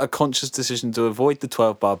with a conscious decision to avoid the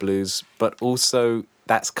 12-bar blues, but also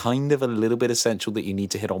that's kind of a little bit essential that you need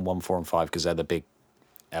to hit on 1, 4, and 5 because they're the big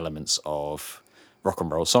elements of rock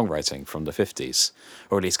and roll songwriting from the 50s,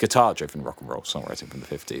 or at least guitar-driven rock and roll songwriting from the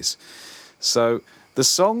 50s. So the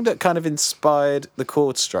song that kind of inspired the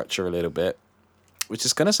chord structure a little bit, which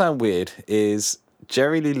is going to sound weird, is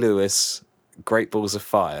Jerry Lee Lewis, Great Balls of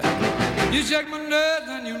Fire. You shake my nerves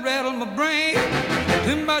and you rattle my brain.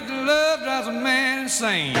 Too much love drives a man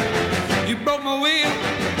insane. You broke my will,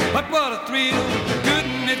 but what a thrill.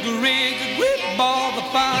 Goodness gracious, great ball of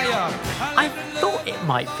fire. I thought it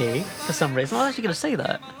might be, for some reason. I was actually going to say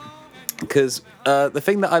that. Because the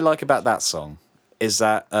thing that I like about that song is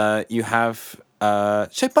that you have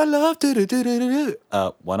Shake My Love,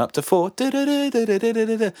 1 up to 4,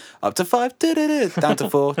 up to 5, down to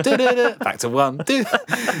 4, back to 1.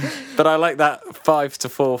 But I like that 5 to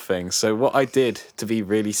 4 thing. So what I did to be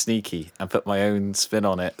really sneaky and put my own spin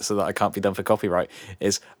on it so that I can't be done for copyright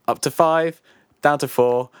is up to 5, down to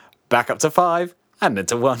 4, back up to 5, and then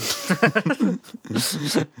to 1.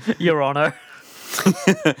 Your Honour.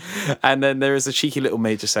 And then there is a cheeky little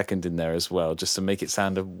major second in there as well, just to make it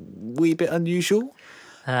sound a wee bit unusual.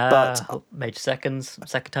 But major seconds,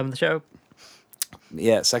 second time in the show.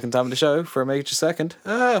 Yeah, second time in the show for a major second.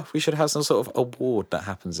 We should have some sort of award that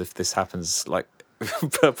happens if this happens, like,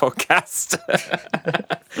 per podcast.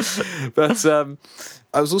 But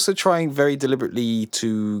I was also trying very deliberately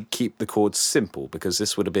to keep the chords simple, because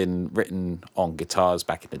this would have been written on guitars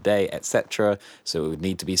back in the day, etc. So it would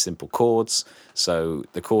need to be simple chords. So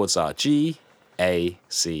the chords are G, A,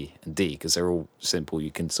 C, and D, because they're all simple.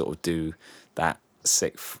 You can sort of do that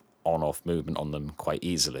sixth on-off movement on them quite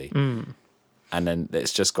easily. And then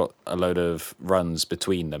it's just got a load of runs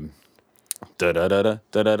between them. Da-da-da-da,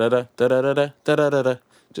 da-da-da-da, da-da-da-da, da-da-da-da,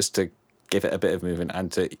 just to give it a bit of movement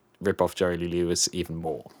and to rip off Jerry Lee Lewis even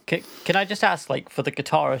more. Can I just ask, like, for the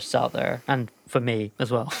guitarists out there, and for me as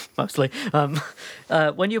well, mostly,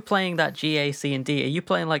 when you're playing that G, A, C, and D, are you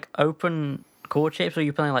playing, like, open chord shapes, or are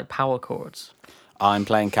you playing, like, power chords? I'm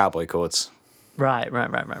playing cowboy chords. Right.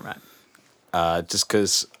 Just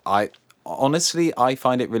because I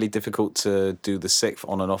find it really difficult to do the sixth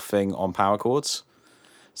on and off thing on power chords.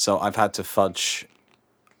 So I've had to fudge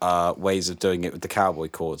ways of doing it with the cowboy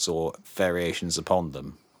chords or variations upon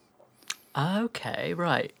them. Okay,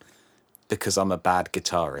 right. because I'm a bad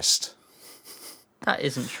guitarist. That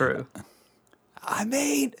isn't true. I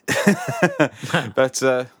mean, but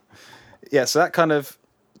yeah, so that kind of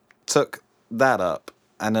took that up,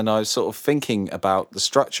 and then I was sort of thinking about the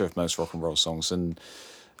structure of most rock and roll songs, and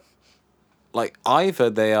like either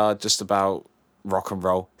they are just about rock and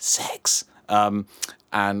roll, sex, and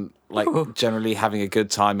like generally having a good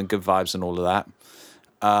time and good vibes and all of that.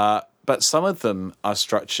 But some of them are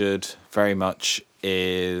structured very much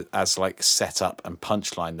as like setup and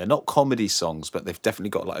punchline. They're not comedy songs, but they've definitely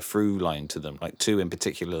got like a through line to them. Like two in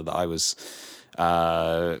particular that I was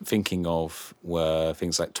thinking of were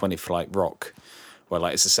things like 20 Flight Rock, where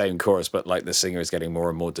like it's the same chorus, but like the singer is getting more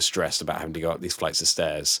and more distressed about having to go up these flights of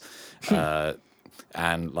stairs.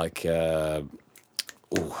 And like, I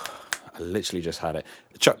literally just had it.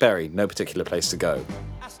 Chuck Berry, No Particular Place to Go.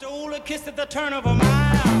 I stole a kiss at the turn of a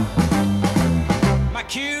mile. My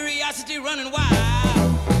curiosity running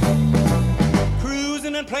wild.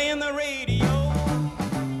 Cruising and playing the radio.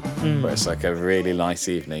 Where it's like a really nice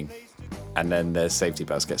evening, and then their safety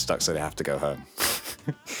belts get stuck, so they have to go home.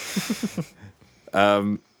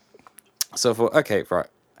 So I thought, okay, right,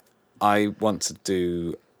 I want to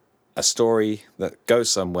do a story that goes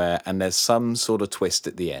somewhere, and there's some sort of twist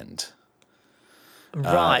at the end.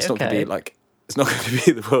 Right, it's not okay. going to be like, it's not going to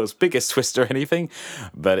be the world's biggest twist or anything,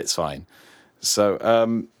 but it's fine.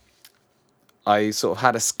 So I sort of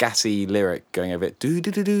had a scatty lyric going over it, do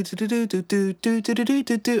do do do do do do do do do do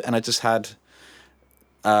do do, and I just had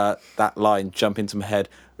that line jump into my head.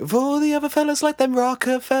 Of all the other fellas like them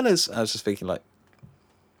Rockefellers, I was just thinking like,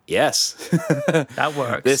 yes, That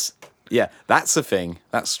works. That's a thing.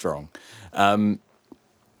 That's strong. But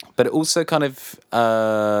it also kind of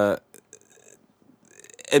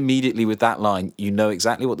immediately with that line, you know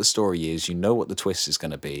exactly what the story is, you know what the twist is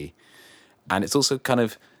going to be, and it's also kind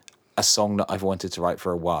of a song that I've wanted to write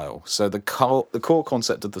for a while. So the core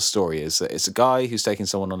concept of the story is that it's a guy who's taking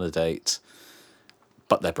someone on a date,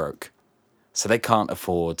 but they're broke, so they can't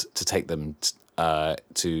afford to take them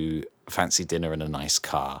to fancy dinner in a nice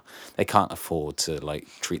car. They can't afford to like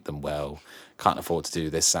treat them well, can't afford to do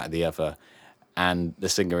this, that, and the other. And the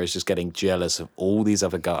singer is just getting jealous of all these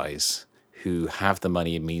other guys who have the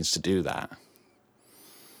money and means to do that,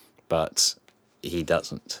 but he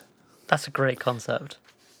doesn't. That's a great concept.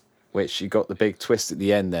 Which you got the big twist at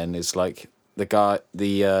the end. Then is like the guy,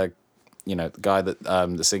 the guy that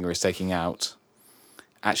the singer is taking out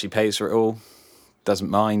actually pays for it all, doesn't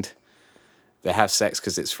mind. They have sex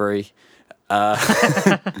because it's free, and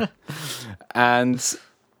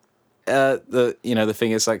the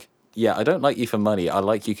thing is like, yeah, I don't like you for money. I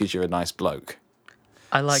like you because you're a nice bloke.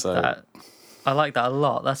 I like that. I like that a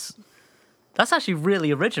lot. That's actually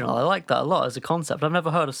really original. I like that a lot as a concept. I've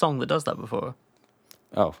never heard a song that does that before.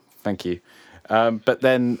 Oh, thank you. But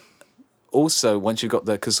then also, once you've got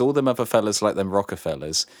because all them other fellas like them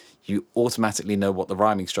Rockefellers, you automatically know what the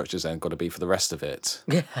rhyming structure's then got to be for the rest of it.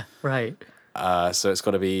 Yeah, right. So it's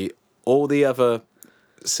got to be all the other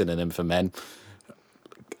synonym for men.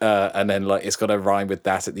 And then like it's got to rhyme with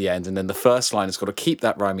that at the end. And then the first line has got to keep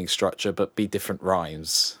that rhyming structure, but be different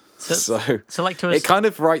rhymes. So like it kind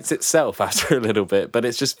of writes itself after a little bit, but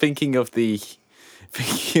it's just thinking of the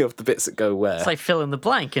bits that go where. It's like fill in the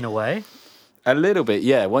blank in a way. A little bit,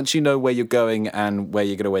 yeah. Once you know where you're going and where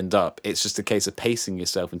you're going to end up, it's just a case of pacing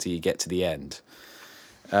yourself until you get to the end.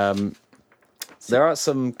 There are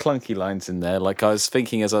some clunky lines in there. Like I was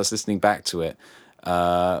thinking as I was listening back to it,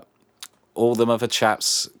 all them other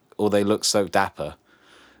chaps, or they look so dapper.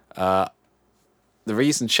 The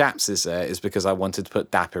reason chaps is there is because I wanted to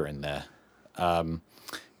put dapper in there. But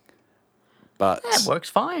yeah, it works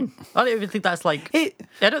fine. I don't even think that's like... I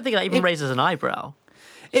don't think that even raises an eyebrow.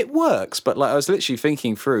 It works, but like I was literally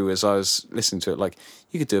thinking through as I was listening to it, like,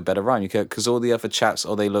 you could do a better rhyme. You could, because all the other chaps,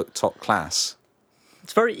 they look top class.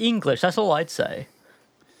 It's very English, that's all I'd say.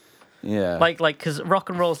 Yeah. Like, because rock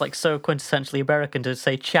and roll is like so quintessentially American, to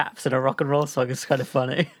say chaps in a rock and roll song is kind of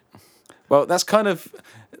funny. Well, that's kind of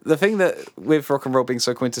the thing that with rock and roll being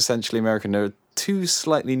so quintessentially American, there are two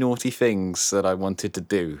slightly naughty things that I wanted to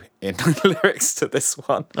do in lyrics to this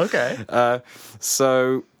one. Okay.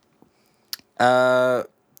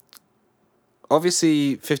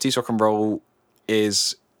 Obviously 50s rock and roll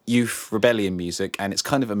is youth rebellion music, and it's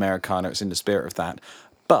kind of Americana, it's in the spirit of that,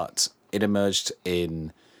 but it emerged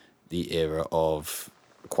in the era of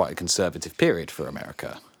quite a conservative period for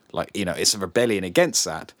America. Like, it's a rebellion against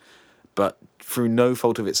that, but through no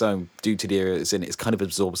fault of its own, due to the era it's in, it's kind of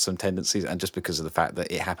absorbed some tendencies, and just because of the fact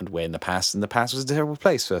that it happened way in the past, and the past was a terrible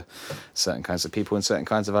place for certain kinds of people and certain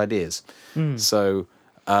kinds of ideas. So,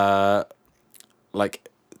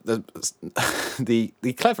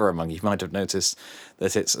 the clever among you might have noticed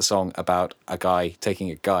that it's a song about a guy taking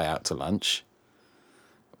a guy out to lunch,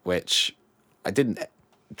 which I didn't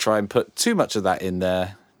try and put too much of that in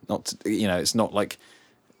there. Not to, it's not like,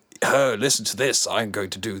 oh, listen to this, I'm going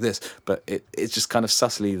to do this, but it's just kind of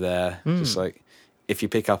subtly there, just like, if you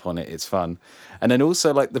pick up on it, it's fun. And then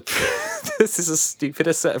also like this is a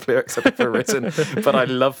stupidest set of lyrics I've ever written, but I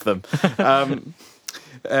love them.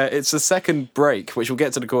 It's the second break, which we'll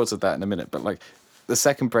get to the chords of that in a minute, but like the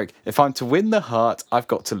second break, if I'm to win the heart, I've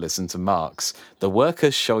got to listen to Marx. The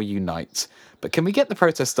workers shall unite. But can we get the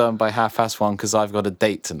protest done by 1:30 because I've got a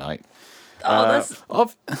date tonight? I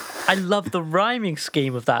love the rhyming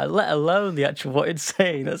scheme of that, let alone the actual what it's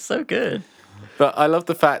saying. That's so good. But I love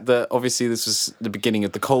the fact that obviously this was the beginning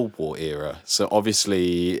of the Cold War era. So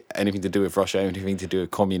obviously anything to do with Russia, anything to do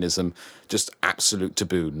with communism, just absolute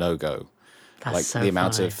taboo, no go. That's like so the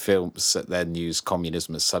amount funny. of films that then use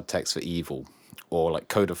communism as subtext for evil, or like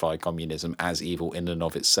codify communism as evil in and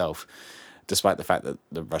of itself, despite the fact that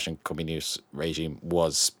the Russian communist regime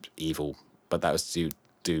was evil, but that was to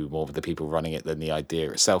do more with the people running it than the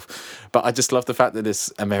idea itself. But I just love the fact that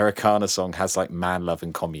this Americana song has like man love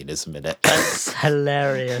and communism in it. That's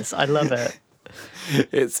hilarious. I love it.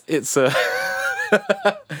 It's it's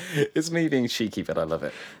me being cheeky, but I love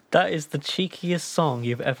it. That is the cheekiest song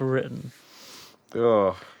you've ever written.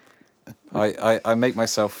 Oh, I make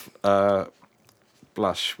myself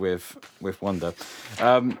blush with wonder.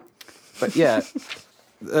 But yeah,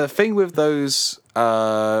 the thing with those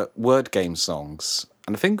word game songs,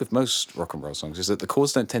 and the thing with most rock and roll songs, is that the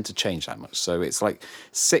chords don't tend to change that much. So it's like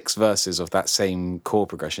 6 verses of that same chord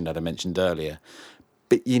progression that I mentioned earlier.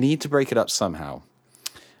 But you need to break it up somehow.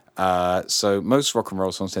 So most rock and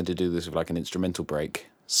roll songs tend to do this with like an instrumental break.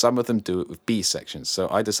 Some of them do it with B sections. So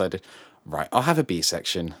I decided, right, I'll have a B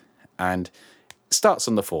section, and it starts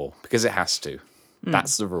on the 4 because it has to.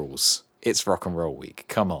 That's the rules. It's rock and roll week.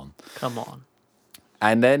 Come on. Come on.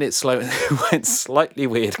 And then it went slightly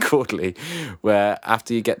weird chordally, where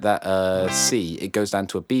after you get that C, it goes down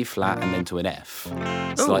to a B flat and then to an F.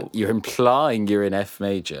 It's like you're implying you're in F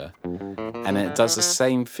major. And then it does the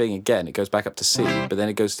same thing again. It goes back up to C, but then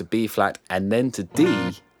it goes to B flat and then to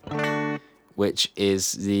D, which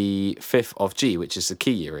is the 5th of G, which is the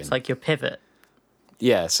key you're in. It's like your pivot.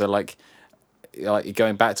 Yeah, so like you're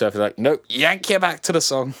going back to it, like, nope, yank you back to the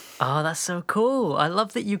song. Oh, that's so cool. I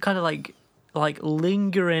love that you kind of like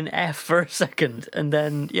linger in F for a second, and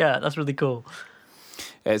then yeah, that's really cool.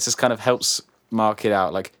 It just kind of helps mark it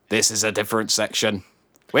out, like, this is a different section.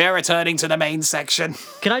 We're returning to the main section.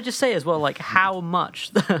 Can I just say as well, like how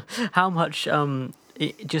much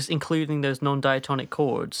just including those non-diatonic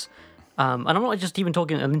chords, and I'm not just even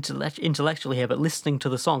talking intellectually here, but listening to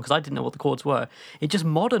the song, because I didn't know what the chords were, it just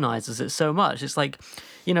modernizes it so much. It's like,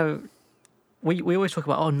 we always talk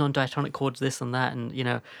about, non-diatonic chords, this and that,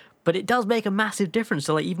 and but it does make a massive difference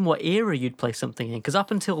to like even what era you'd play something in, because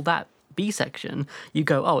up until that B section, you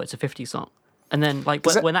go, oh, it's a 50s song. And then like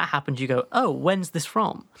when that happens, you go, oh, when's this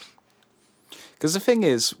from? Because the thing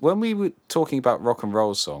is, when we were talking about rock and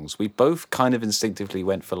roll songs, we both kind of instinctively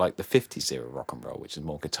went for like the 50s era rock and roll, which is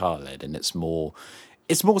more guitar led, and it's more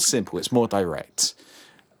simple, it's more direct,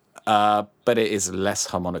 but it is less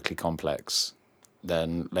harmonically complex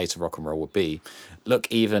than later rock and roll would be. Look,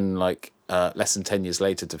 even like less than 10 years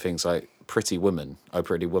later, to things like Pretty Woman,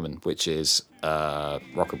 which is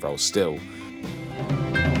rock and roll still.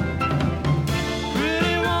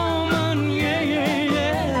 Pretty woman, yeah, yeah,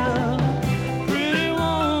 yeah. Pretty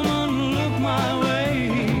woman, look my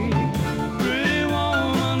way. Pretty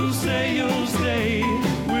woman, say you'll stay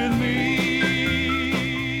with me.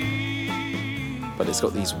 But it's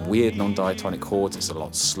got these weird non-diatonic chords. It's a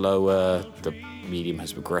lot slower. The medium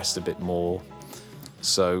has progressed a bit more.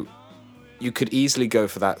 So you could easily go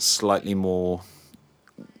for that slightly more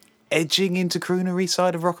edging into croonery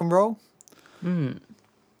side of rock and roll.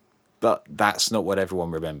 But that's not what everyone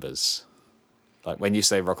remembers. Like when you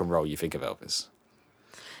say rock and roll, you think of Elvis.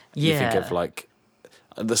 Yeah. You think of like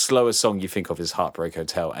the slowest song you think of is Heartbreak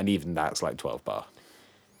Hotel, and even that's like 12 bar.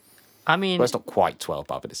 I mean, Well, it's not quite 12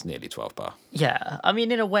 bar, but it's nearly 12 bar. yeah. I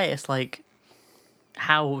mean, in a way, it's like,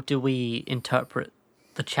 how do we interpret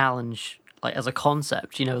the challenge like as a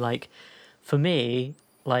concept? Like for me,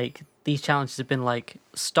 like these challenges have been like,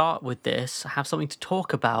 start with this, have something to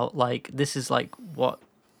talk about, like this is like what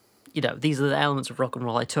these are the elements of rock and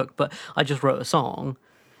roll I took, but I just wrote a song.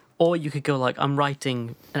 Or you could go like, I'm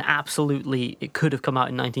writing an absolutely, it could have come out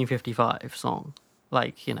in 1955 song,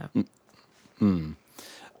 like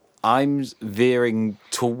I'm veering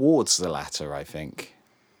towards the latter, I think.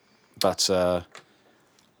 But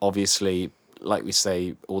obviously, like we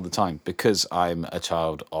say all the time, because I'm a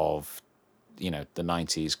child of, the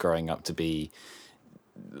 90s, growing up to be,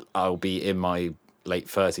 I'll be in my late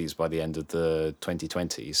 30s by the end of the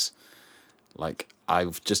 2020s. Like,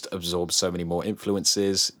 I've just absorbed so many more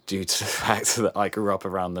influences due to the fact that I grew up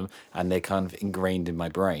around them, and they're kind of ingrained in my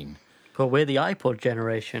brain. Well, we're the iPod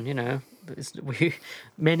generation,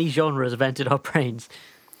 many genres have entered our brains.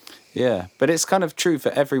 Yeah, but it's kind of true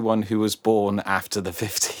for everyone who was born after the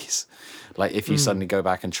 50s. Like, if you suddenly go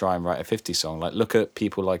back and try and write a 50s song, like, look at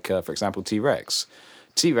people like, for example, T-Rex.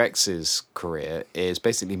 T-Rex's career is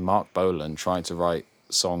basically Mark Bolan trying to write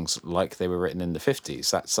songs like they were written in the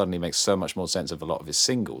 50s. That suddenly makes so much more sense of a lot of his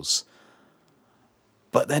singles.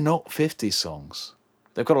 But they're not 50s songs.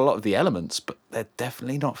 They've got a lot of the elements, but they're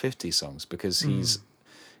definitely not 50s songs, because he's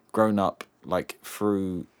grown up like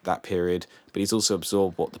through that period, but he's also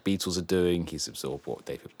absorbed what the Beatles are doing. He's absorbed what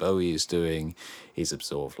David Bowie is doing. He's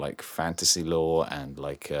absorbed like fantasy lore and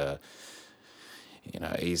like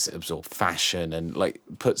he's absorbed fashion and like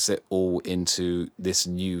puts it all into this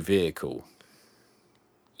new vehicle.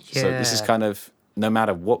 Yeah. So this is kind of, no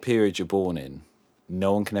matter what period you're born in,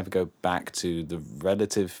 no one can ever go back to the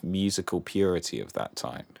relative musical purity of that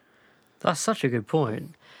time. That's such a good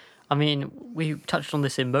point. I mean, we touched on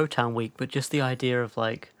this in Motown Week, but just the idea of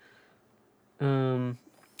like, and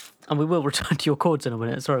we will return to your chords in a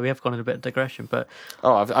minute. Sorry, we have gone in a bit of digression, but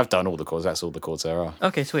I've done all the chords. That's all the chords there are.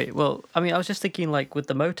 Okay, sweet. Well, I mean, I was just thinking like with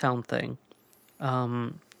the Motown thing,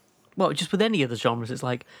 well, just with any of the genres, it's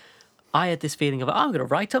like I had this feeling of I'm going to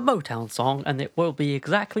write a Motown song and it will be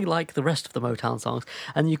exactly like the rest of the Motown songs,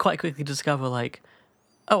 and you quite quickly discover like,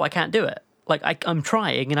 oh, I can't do it. Like, I'm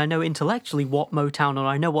trying, and I know intellectually what Motown, and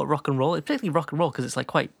I know what rock and roll, particularly rock and roll, because it's, like,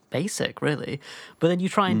 quite basic, really. But then you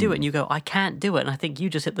try and do it, and you go, I can't do it. And I think you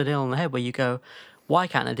just hit the nail on the head where you go, why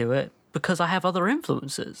can't I do it? Because I have other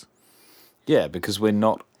influences. Yeah, because we're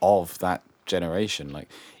not of that generation. Like,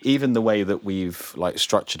 even the way that we've, like,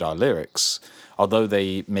 structured our lyrics, although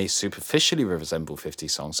they may superficially resemble 50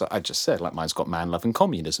 songs, so I just said, like, mine's got man, love, and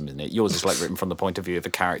communism in it. Yours is, like, written from the point of view of a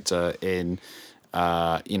character in...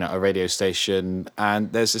 a radio station,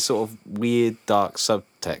 and there's this sort of weird dark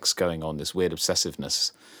subtext going on, this weird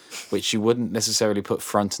obsessiveness, which you wouldn't necessarily put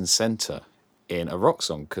front and center in a rock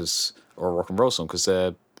song or a rock and roll song, because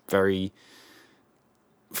they're very,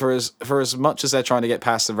 for as much as they're trying to get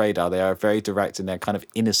past the radar, they are very direct and they're kind of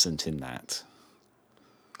innocent in that.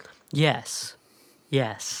 Yes.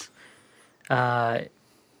 Yeah, I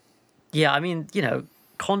mean,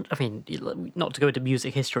 not to go into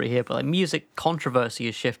music history here, but like music controversy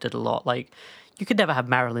has shifted a lot. Like, you could never have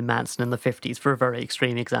Marilyn Manson in the 50s, for a very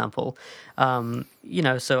extreme example.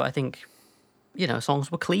 So I think,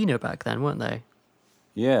 songs were cleaner back then, weren't they?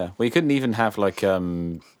 Yeah, well, you couldn't even have like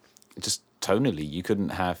just tonally, you couldn't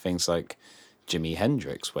have things like Jimi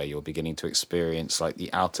Hendrix, where you're beginning to experience like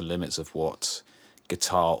the outer limits of what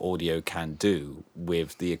guitar audio can do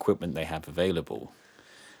with the equipment they have available.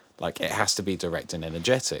 Like, it has to be direct and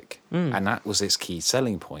energetic. And that was its key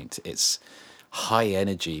selling point. It's high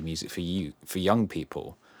energy music for young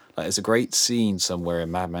people. Like, there's a great scene somewhere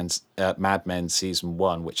in Mad Men season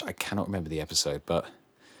 1, which I cannot remember the episode, but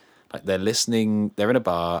like they're in a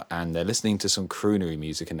bar and they're listening to some croonery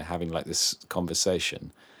music and they're having like this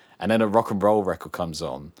conversation. And then a rock and roll record comes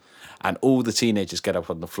on and all the teenagers get up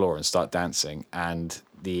on the floor and start dancing, and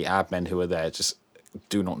the ad men who are there just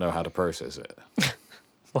do not know how to process it.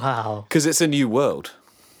 Wow. Because it's a new world.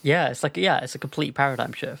 Yeah, it's a complete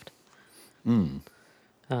paradigm shift. It's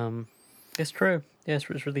true. Yeah,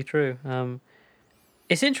 it's really true.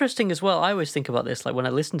 It's interesting as well. I always think about this, like when I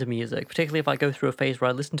listen to music, particularly if I go through a phase where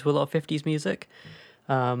I listen to a lot of 50s music,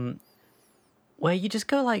 where you just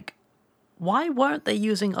go like, why weren't they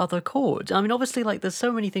using other chords? I mean, obviously, like, there's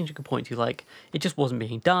so many things you can point to, like, it just wasn't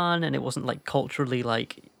being done, and it wasn't, like, culturally,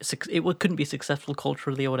 like, couldn't be successful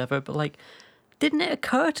culturally or whatever, but, like, didn't it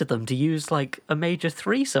occur to them to use, like, a major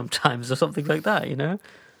 3 sometimes or something like that,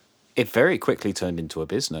 It very quickly turned into a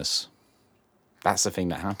business. That's the thing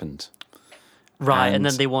that happened. Right, and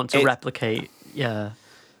then they want to replicate, yeah.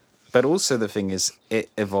 But also the thing is, it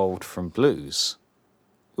evolved from blues,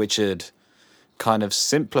 which had kind of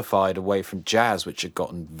simplified away from jazz, which had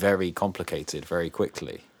gotten very complicated very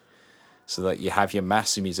quickly. So that you have your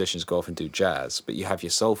massive musicians go off and do jazz, but you have your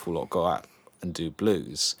soulful lot go out and do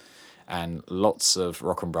blues. And lots of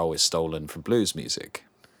rock and roll is stolen from blues music.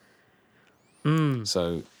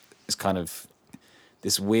 So it's kind of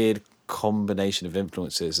this weird combination of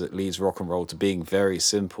influences that leads rock and roll to being very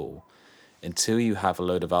simple until you have a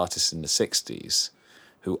load of artists in the 60s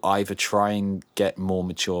who either try and get more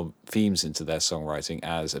mature themes into their songwriting,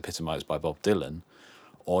 as epitomized by Bob Dylan,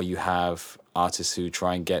 or you have artists who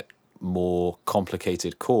try and get more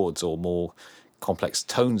complicated chords or more complex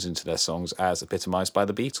tones into their songs, as epitomized by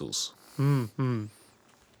the Beatles.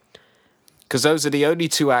 Because those are the only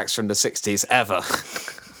two acts from the 60s ever.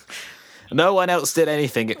 No one else did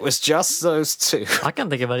anything. It was just those two. I can't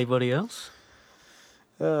think of anybody else.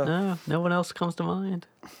 No one else comes to mind.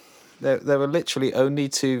 There were literally only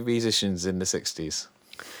two musicians in the 60s.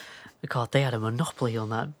 God, they had a monopoly on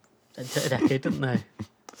that decade, didn't they?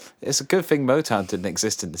 It's a good thing Motown didn't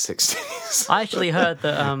exist in the 60s. I actually heard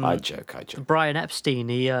that I joke. Brian Epstein,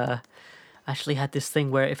 he actually had this thing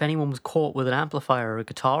where if anyone was caught with an amplifier or a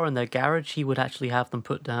guitar in their garage, he would actually have them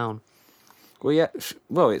put down. Well, yeah.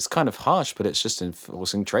 Well, it's kind of harsh, but it's just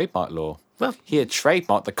enforcing trademark law. Well, He had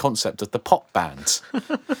trademarked the concept of the pop band.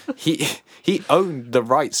 he owned the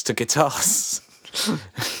rights to guitars.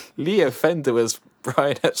 Leo Fender was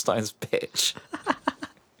Brian Epstein's bitch.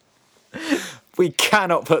 We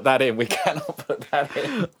cannot put that in.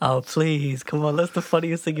 oh, please, come on. That's the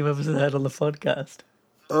funniest thing you've ever said on the podcast.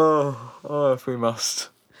 Oh, if we must.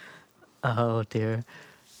 Oh, dear.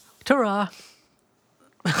 Ta-ra!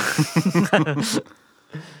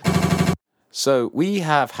 So we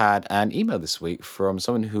have had an email this week from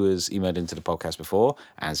someone who has emailed into the podcast before,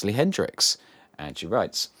 Ansley Hendricks. And she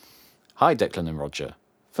writes, "Hi, Declan and Roger.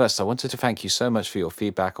 First, I wanted to thank you so much for your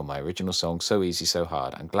feedback on my original song, So Easy, So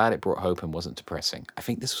Hard. I'm glad it brought hope and wasn't depressing." I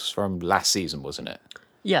think this was from last season, wasn't it?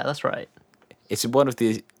 Yeah, that's right. It's one of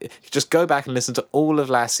the... Just go back and listen to all of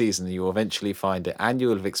last season and you will eventually find it. And you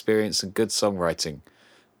will have experienced some good songwriting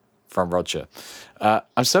from Roger.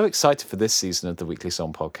 I'm so excited for this season of the Weekly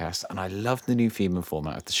Song Podcast, and I love the new theme and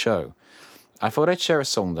format of the show. I thought I'd share a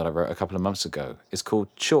song that I wrote a couple of months ago. It's called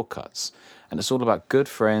Shortcuts, and it's all about good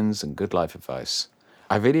friends and good life advice.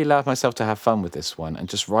 I really allowed myself to have fun with this one and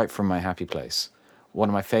just write from my happy place. One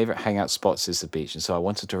of my favourite hangout spots is the beach, and so I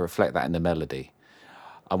wanted to reflect that in the melody.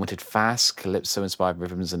 I wanted fast, calypso-inspired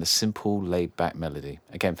rhythms and a simple, laid-back melody.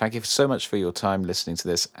 Again, thank you so much for your time listening to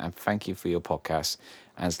this, and thank you for your podcast,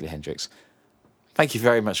 Ansley Hendricks. Thank you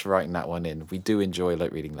very much for writing that one in. We do enjoy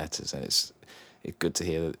reading letters, and it's good to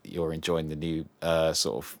hear that you're enjoying the new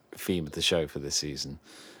sort of theme of the show for this season.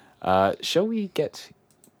 Shall we get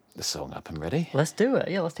the song up and ready? Let's do it.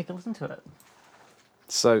 Yeah, let's take a listen to it.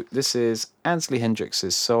 So this is Ansley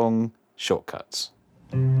Hendricks' song, Shortcuts.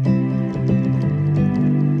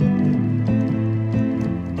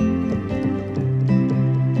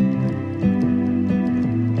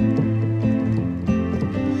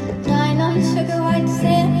 Sugar white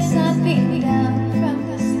sand, sun beating down from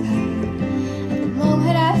the sky. At the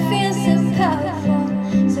moment I feel so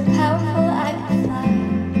powerful I can fly.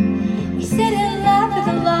 We sit and laugh at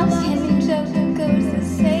the long-standing joke that goes the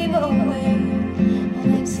same old way.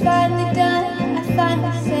 When it's finally done, I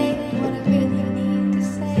finally say what I really need to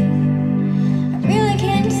say.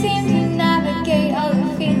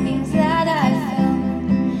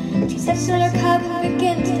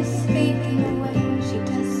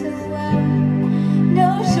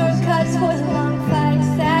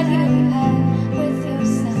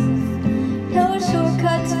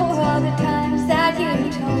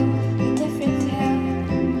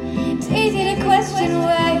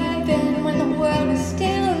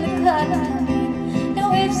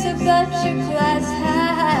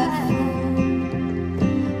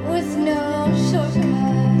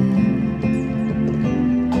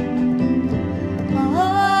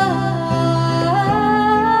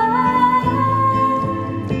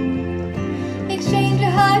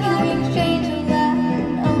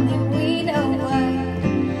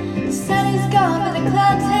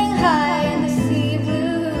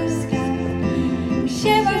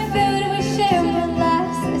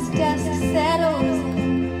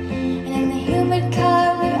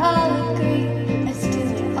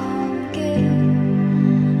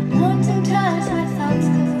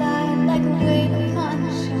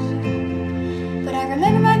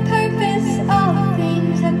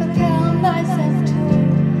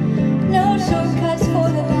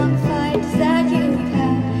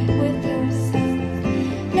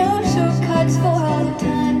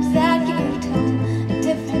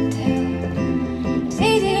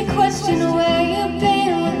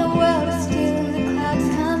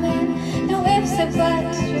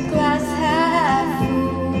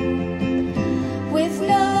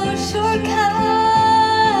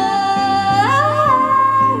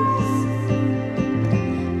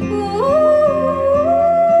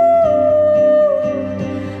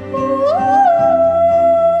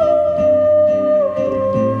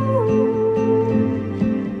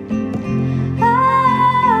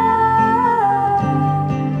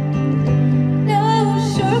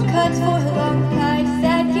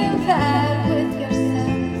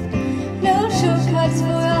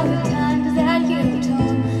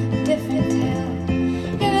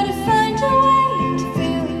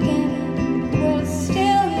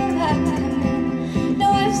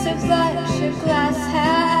 such a glass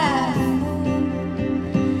half full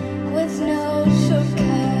with no shortcuts.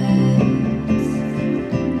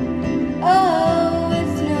 Oh,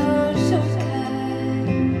 with no shortcuts.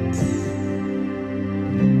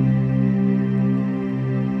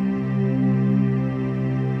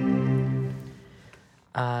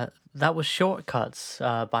 That was Shortcuts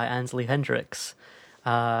by Ansley Hendricks.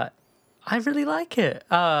 I really like it.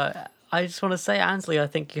 I just want to say, Ansley, I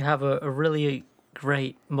think you have a really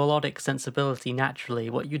great melodic sensibility naturally.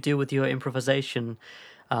 What you do with your improvisation,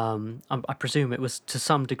 I presume it was to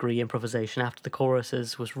some degree improvisation after the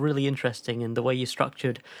choruses, was really interesting, and the way you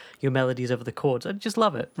structured your melodies over the chords. I just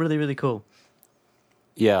love it. Really, really cool.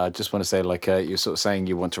 Yeah, I just want to say, like, you're sort of saying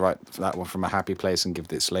you want to write that one from a happy place and give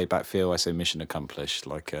this laid-back feel. I say mission accomplished.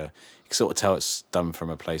 Like, you can sort of tell it's done from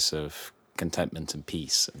a place of contentment and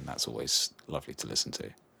peace, and that's always lovely to listen to.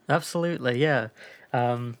 Absolutely, yeah.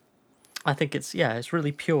 I think it's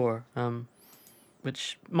really pure,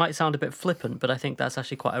 which might sound a bit flippant, but I think that's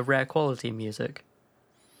actually quite a rare quality in music.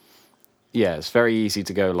 Yeah, it's very easy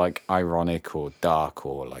to go, like, ironic or dark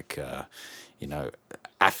or, like,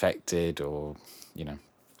 affected or,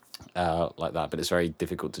 like that. But it's very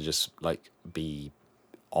difficult to just, like, be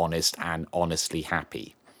honest and honestly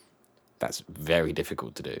happy. That's very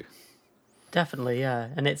difficult to do. Definitely, yeah.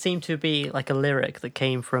 And it seemed to be like a lyric that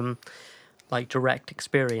came from like direct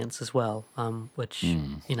experience as well, which,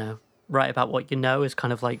 write about what you know is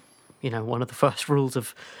kind of like, one of the first rules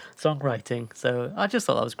of songwriting. So I just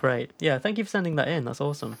thought that was great. Yeah, thank you for sending that in. That's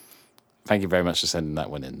awesome. Thank you very much for sending that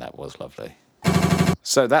one in. That was lovely.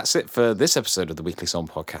 So that's it for this episode of the Weekly Song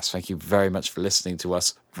Podcast. Thank you very much for listening to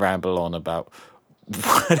us ramble on about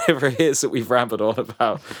whatever it is that we've rambled on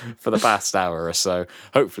about for the past hour or so.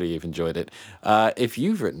 Hopefully you've enjoyed it. If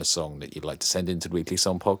you've written a song that you'd like to send into the Weekly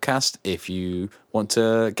Song Podcast, if you want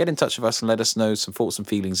to get in touch with us and let us know some thoughts and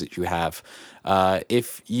feelings that you have,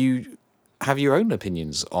 if you have your own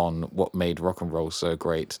opinions on what made rock and roll so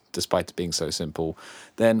great, despite it being so simple,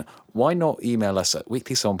 then why not email us at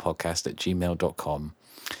weeklysongpodcast@gmail.com.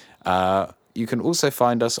 You can also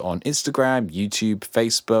find us on Instagram, YouTube,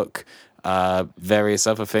 Facebook, various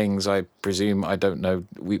other things. I presume, I don't know,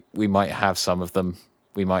 we might have some of them,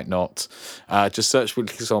 we might not. Just search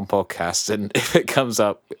Weekly Song Podcast, and if it comes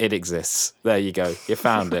up, it exists. There you go, you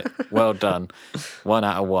found it. Well done. 1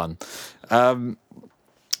 out of 1.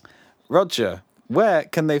 Roger, where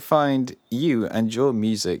can they find you and your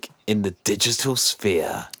music in the digital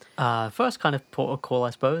sphere? First kind of port of call, I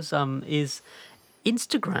suppose, is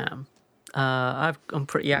Instagram. I'm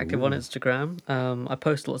pretty active on Instagram. I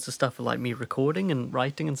post lots of stuff of like me recording and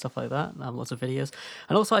writing and stuff like that. Lots of videos,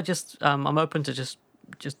 and also I just I'm open to just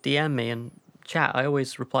DM me and chat. I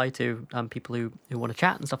always reply to people who want to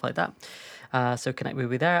chat and stuff like that. So connect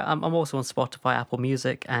with me there. I'm also on Spotify, Apple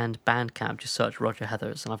Music, and Bandcamp. Just search Roger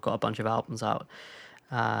Heathers, and I've got a bunch of albums out.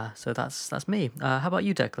 So that's me. How about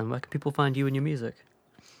you, Declan? Where can people find you and your music?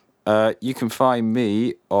 You can find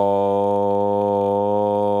me on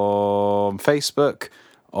Facebook,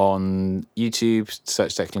 on YouTube,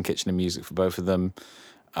 search Declan Kitchen and Music for both of them.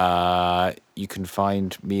 You can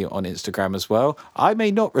find me on Instagram as well. I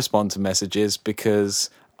may not respond to messages because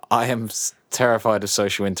I am terrified of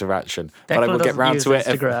social interaction. Declan, but I will get round to it.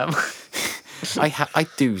 Instagram. I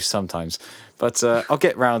do sometimes, but I'll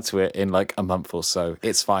get round to it in like a month or so.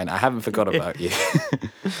 It's fine. I haven't forgot about you.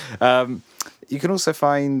 You can also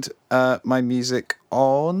find my music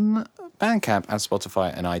on Bandcamp and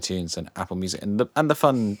Spotify and iTunes and Apple Music and the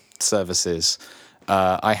fun services.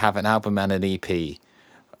 I have an album and an EP.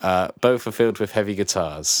 Both are filled with heavy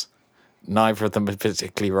guitars. Neither of them are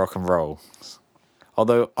particularly rock and roll.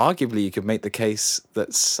 Although arguably you could make the case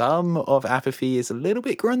that some of Apathy is a little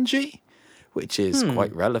bit grungy, which is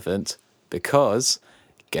quite relevant because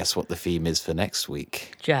guess what the theme is for next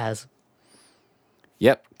week? Jazz.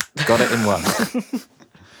 Yep, got it in one.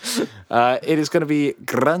 It is going to be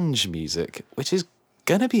grunge music, which is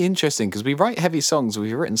going to be interesting because we write heavy songs.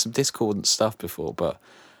 We've written some discordant stuff before, but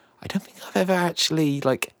I don't think I've ever actually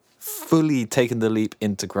like fully taken the leap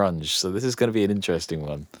into grunge. So this is going to be an interesting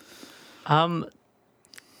one.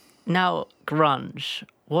 Now, grunge.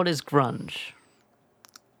 What is grunge?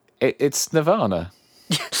 It's Nirvana.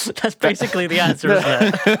 That's basically the answer, isn't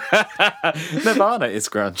it? Nirvana is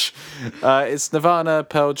grunge. It's Nirvana,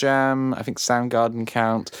 Pearl Jam, I think Soundgarden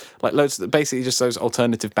count. Like loads of, basically just those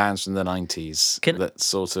alternative bands from the 90s that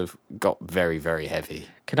sort of got very, very heavy.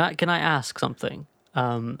 Can I ask something?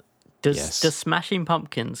 Does Smashing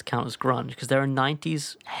Pumpkins count as grunge? Because they're a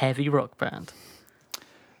 90s heavy rock band.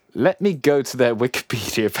 Let me go to their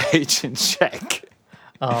Wikipedia page and check.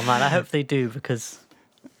 Oh man, I hope they do because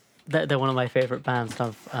they're one of my favorite bands.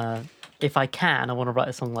 And if I can, I want to write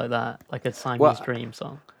a song like that, like a Siamese Dream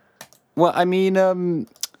song. Well, I mean,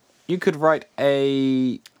 you could write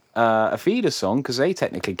a feeder song, because they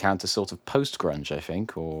technically count as sort of post-grunge, I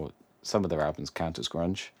think, or some of their albums count as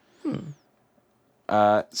grunge.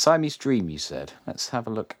 Siamese Dream, you said. Let's have a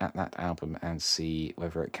look at that album and see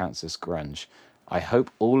whether it counts as grunge. I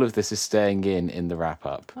hope all of this is staying in the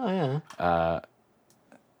wrap-up. Oh, yeah.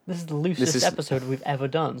 This is the loosest episode we've ever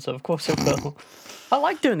done, so of course it will. I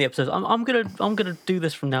like doing the episodes. I'm gonna do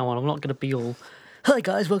this from now on. I'm not gonna be all, "Hi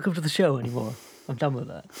guys, welcome to the show" anymore. I'm done with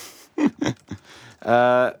that.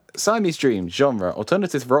 Siamese Dream, genre,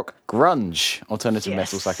 alternative rock, grunge, alternative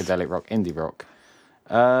metal, psychedelic rock, indie rock.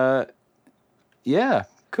 Yeah,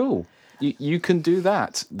 cool. You can do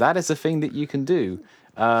that. That is a thing that you can do.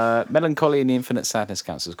 Melancholy and the Infinite Sadness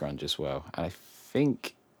counts as grunge as well. And I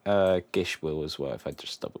think Gish will as well, if I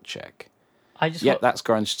just double check. That's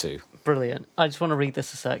grunge too. Brilliant. I just want to read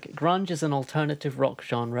this a sec. Grunge is an alternative rock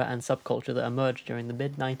genre and subculture that emerged during the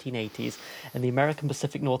mid-1980s in the American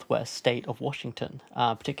Pacific Northwest state of Washington,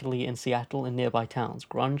 particularly in Seattle and nearby towns.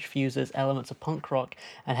 Grunge fuses elements of punk rock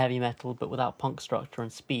and heavy metal, but without punk structure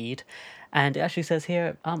and speed. And it actually says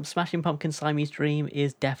here, Smashing Pumpkins' Siamese Dream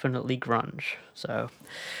is definitely grunge. So,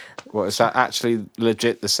 What, is that actually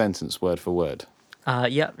legit the sentence, word for word?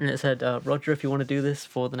 Yeah, and it said, Roger, if you want to do this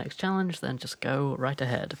for the next challenge, then just go right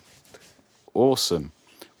ahead. Awesome.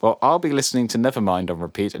 Well, I'll be listening to Nevermind on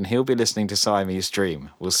repeat, and he'll be listening to Siamese Dream.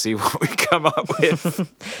 We'll see what we come up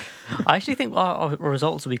with. I actually think our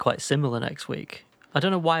results will be quite similar next week. I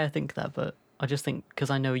don't know why I think that, but I just think because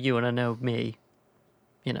I know you and I know me,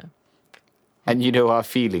 you know. And you know our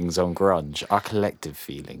feelings on grunge, our collective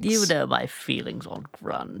feelings. You know my feelings on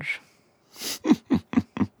grunge.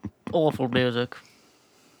 Awful music.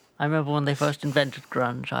 I remember when they first invented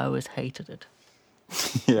grunge, I always hated it.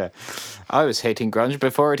 Yeah, I was hating grunge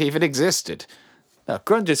before it even existed. No,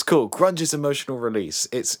 grunge is cool. Grunge is emotional release.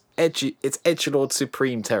 It's edgy. It's edgelord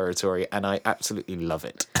supreme territory, and I absolutely love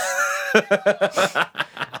it.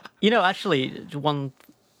 You know, actually, one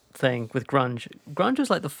thing with grunge was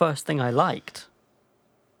like the first thing I liked.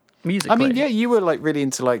 Musically. I mean, yeah, you were like really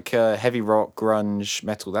into like heavy rock, grunge,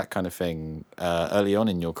 metal, that kind of thing early on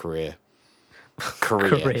in your career.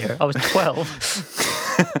 Career. I was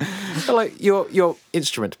 12. Like your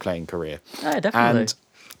instrument playing career. Yeah, definitely.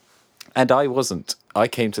 And I wasn't. I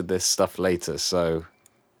came to this stuff later, so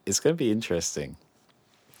it's going to be interesting.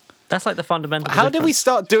 That's like the fundamental How did we difference.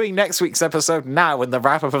 start doing next week's episode now in the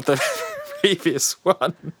wrap-up of the previous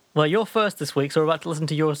one? Well, you're first this week, so we're about to listen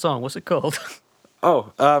to your song. What's it called?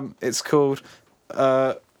 Oh, it's called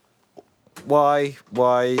Why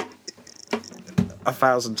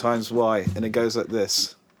 1,000 Times Why, and it goes like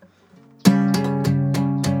this.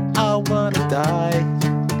 I wanna die.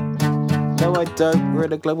 No, I don't. We're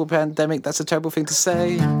in a global pandemic. That's a terrible thing to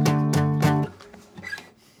say.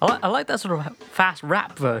 I like that sort of fast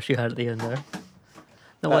rap verse you had at the end there.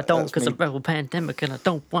 No, I don't, because of the global pandemic and I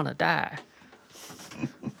don't want to die.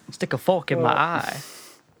 Stick a fork in my eye.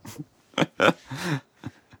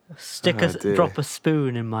 Drop a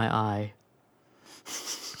spoon in my eye.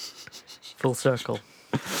 Full Circle.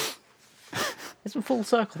 Isn't Full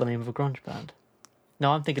Circle the name of a grunge band?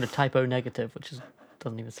 No, I'm thinking of Typo Negative, which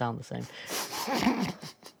doesn't even sound the same.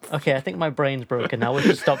 Okay, I think my brain's broken now. We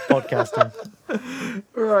should stop podcasting.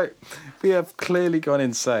 Right. We have clearly gone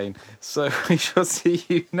insane. So we shall see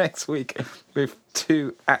you next week with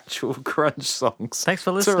 2 actual grunge songs. Thanks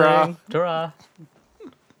for listening. Ta-ra.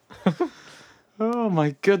 Oh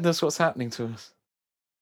my goodness, what's happening to us?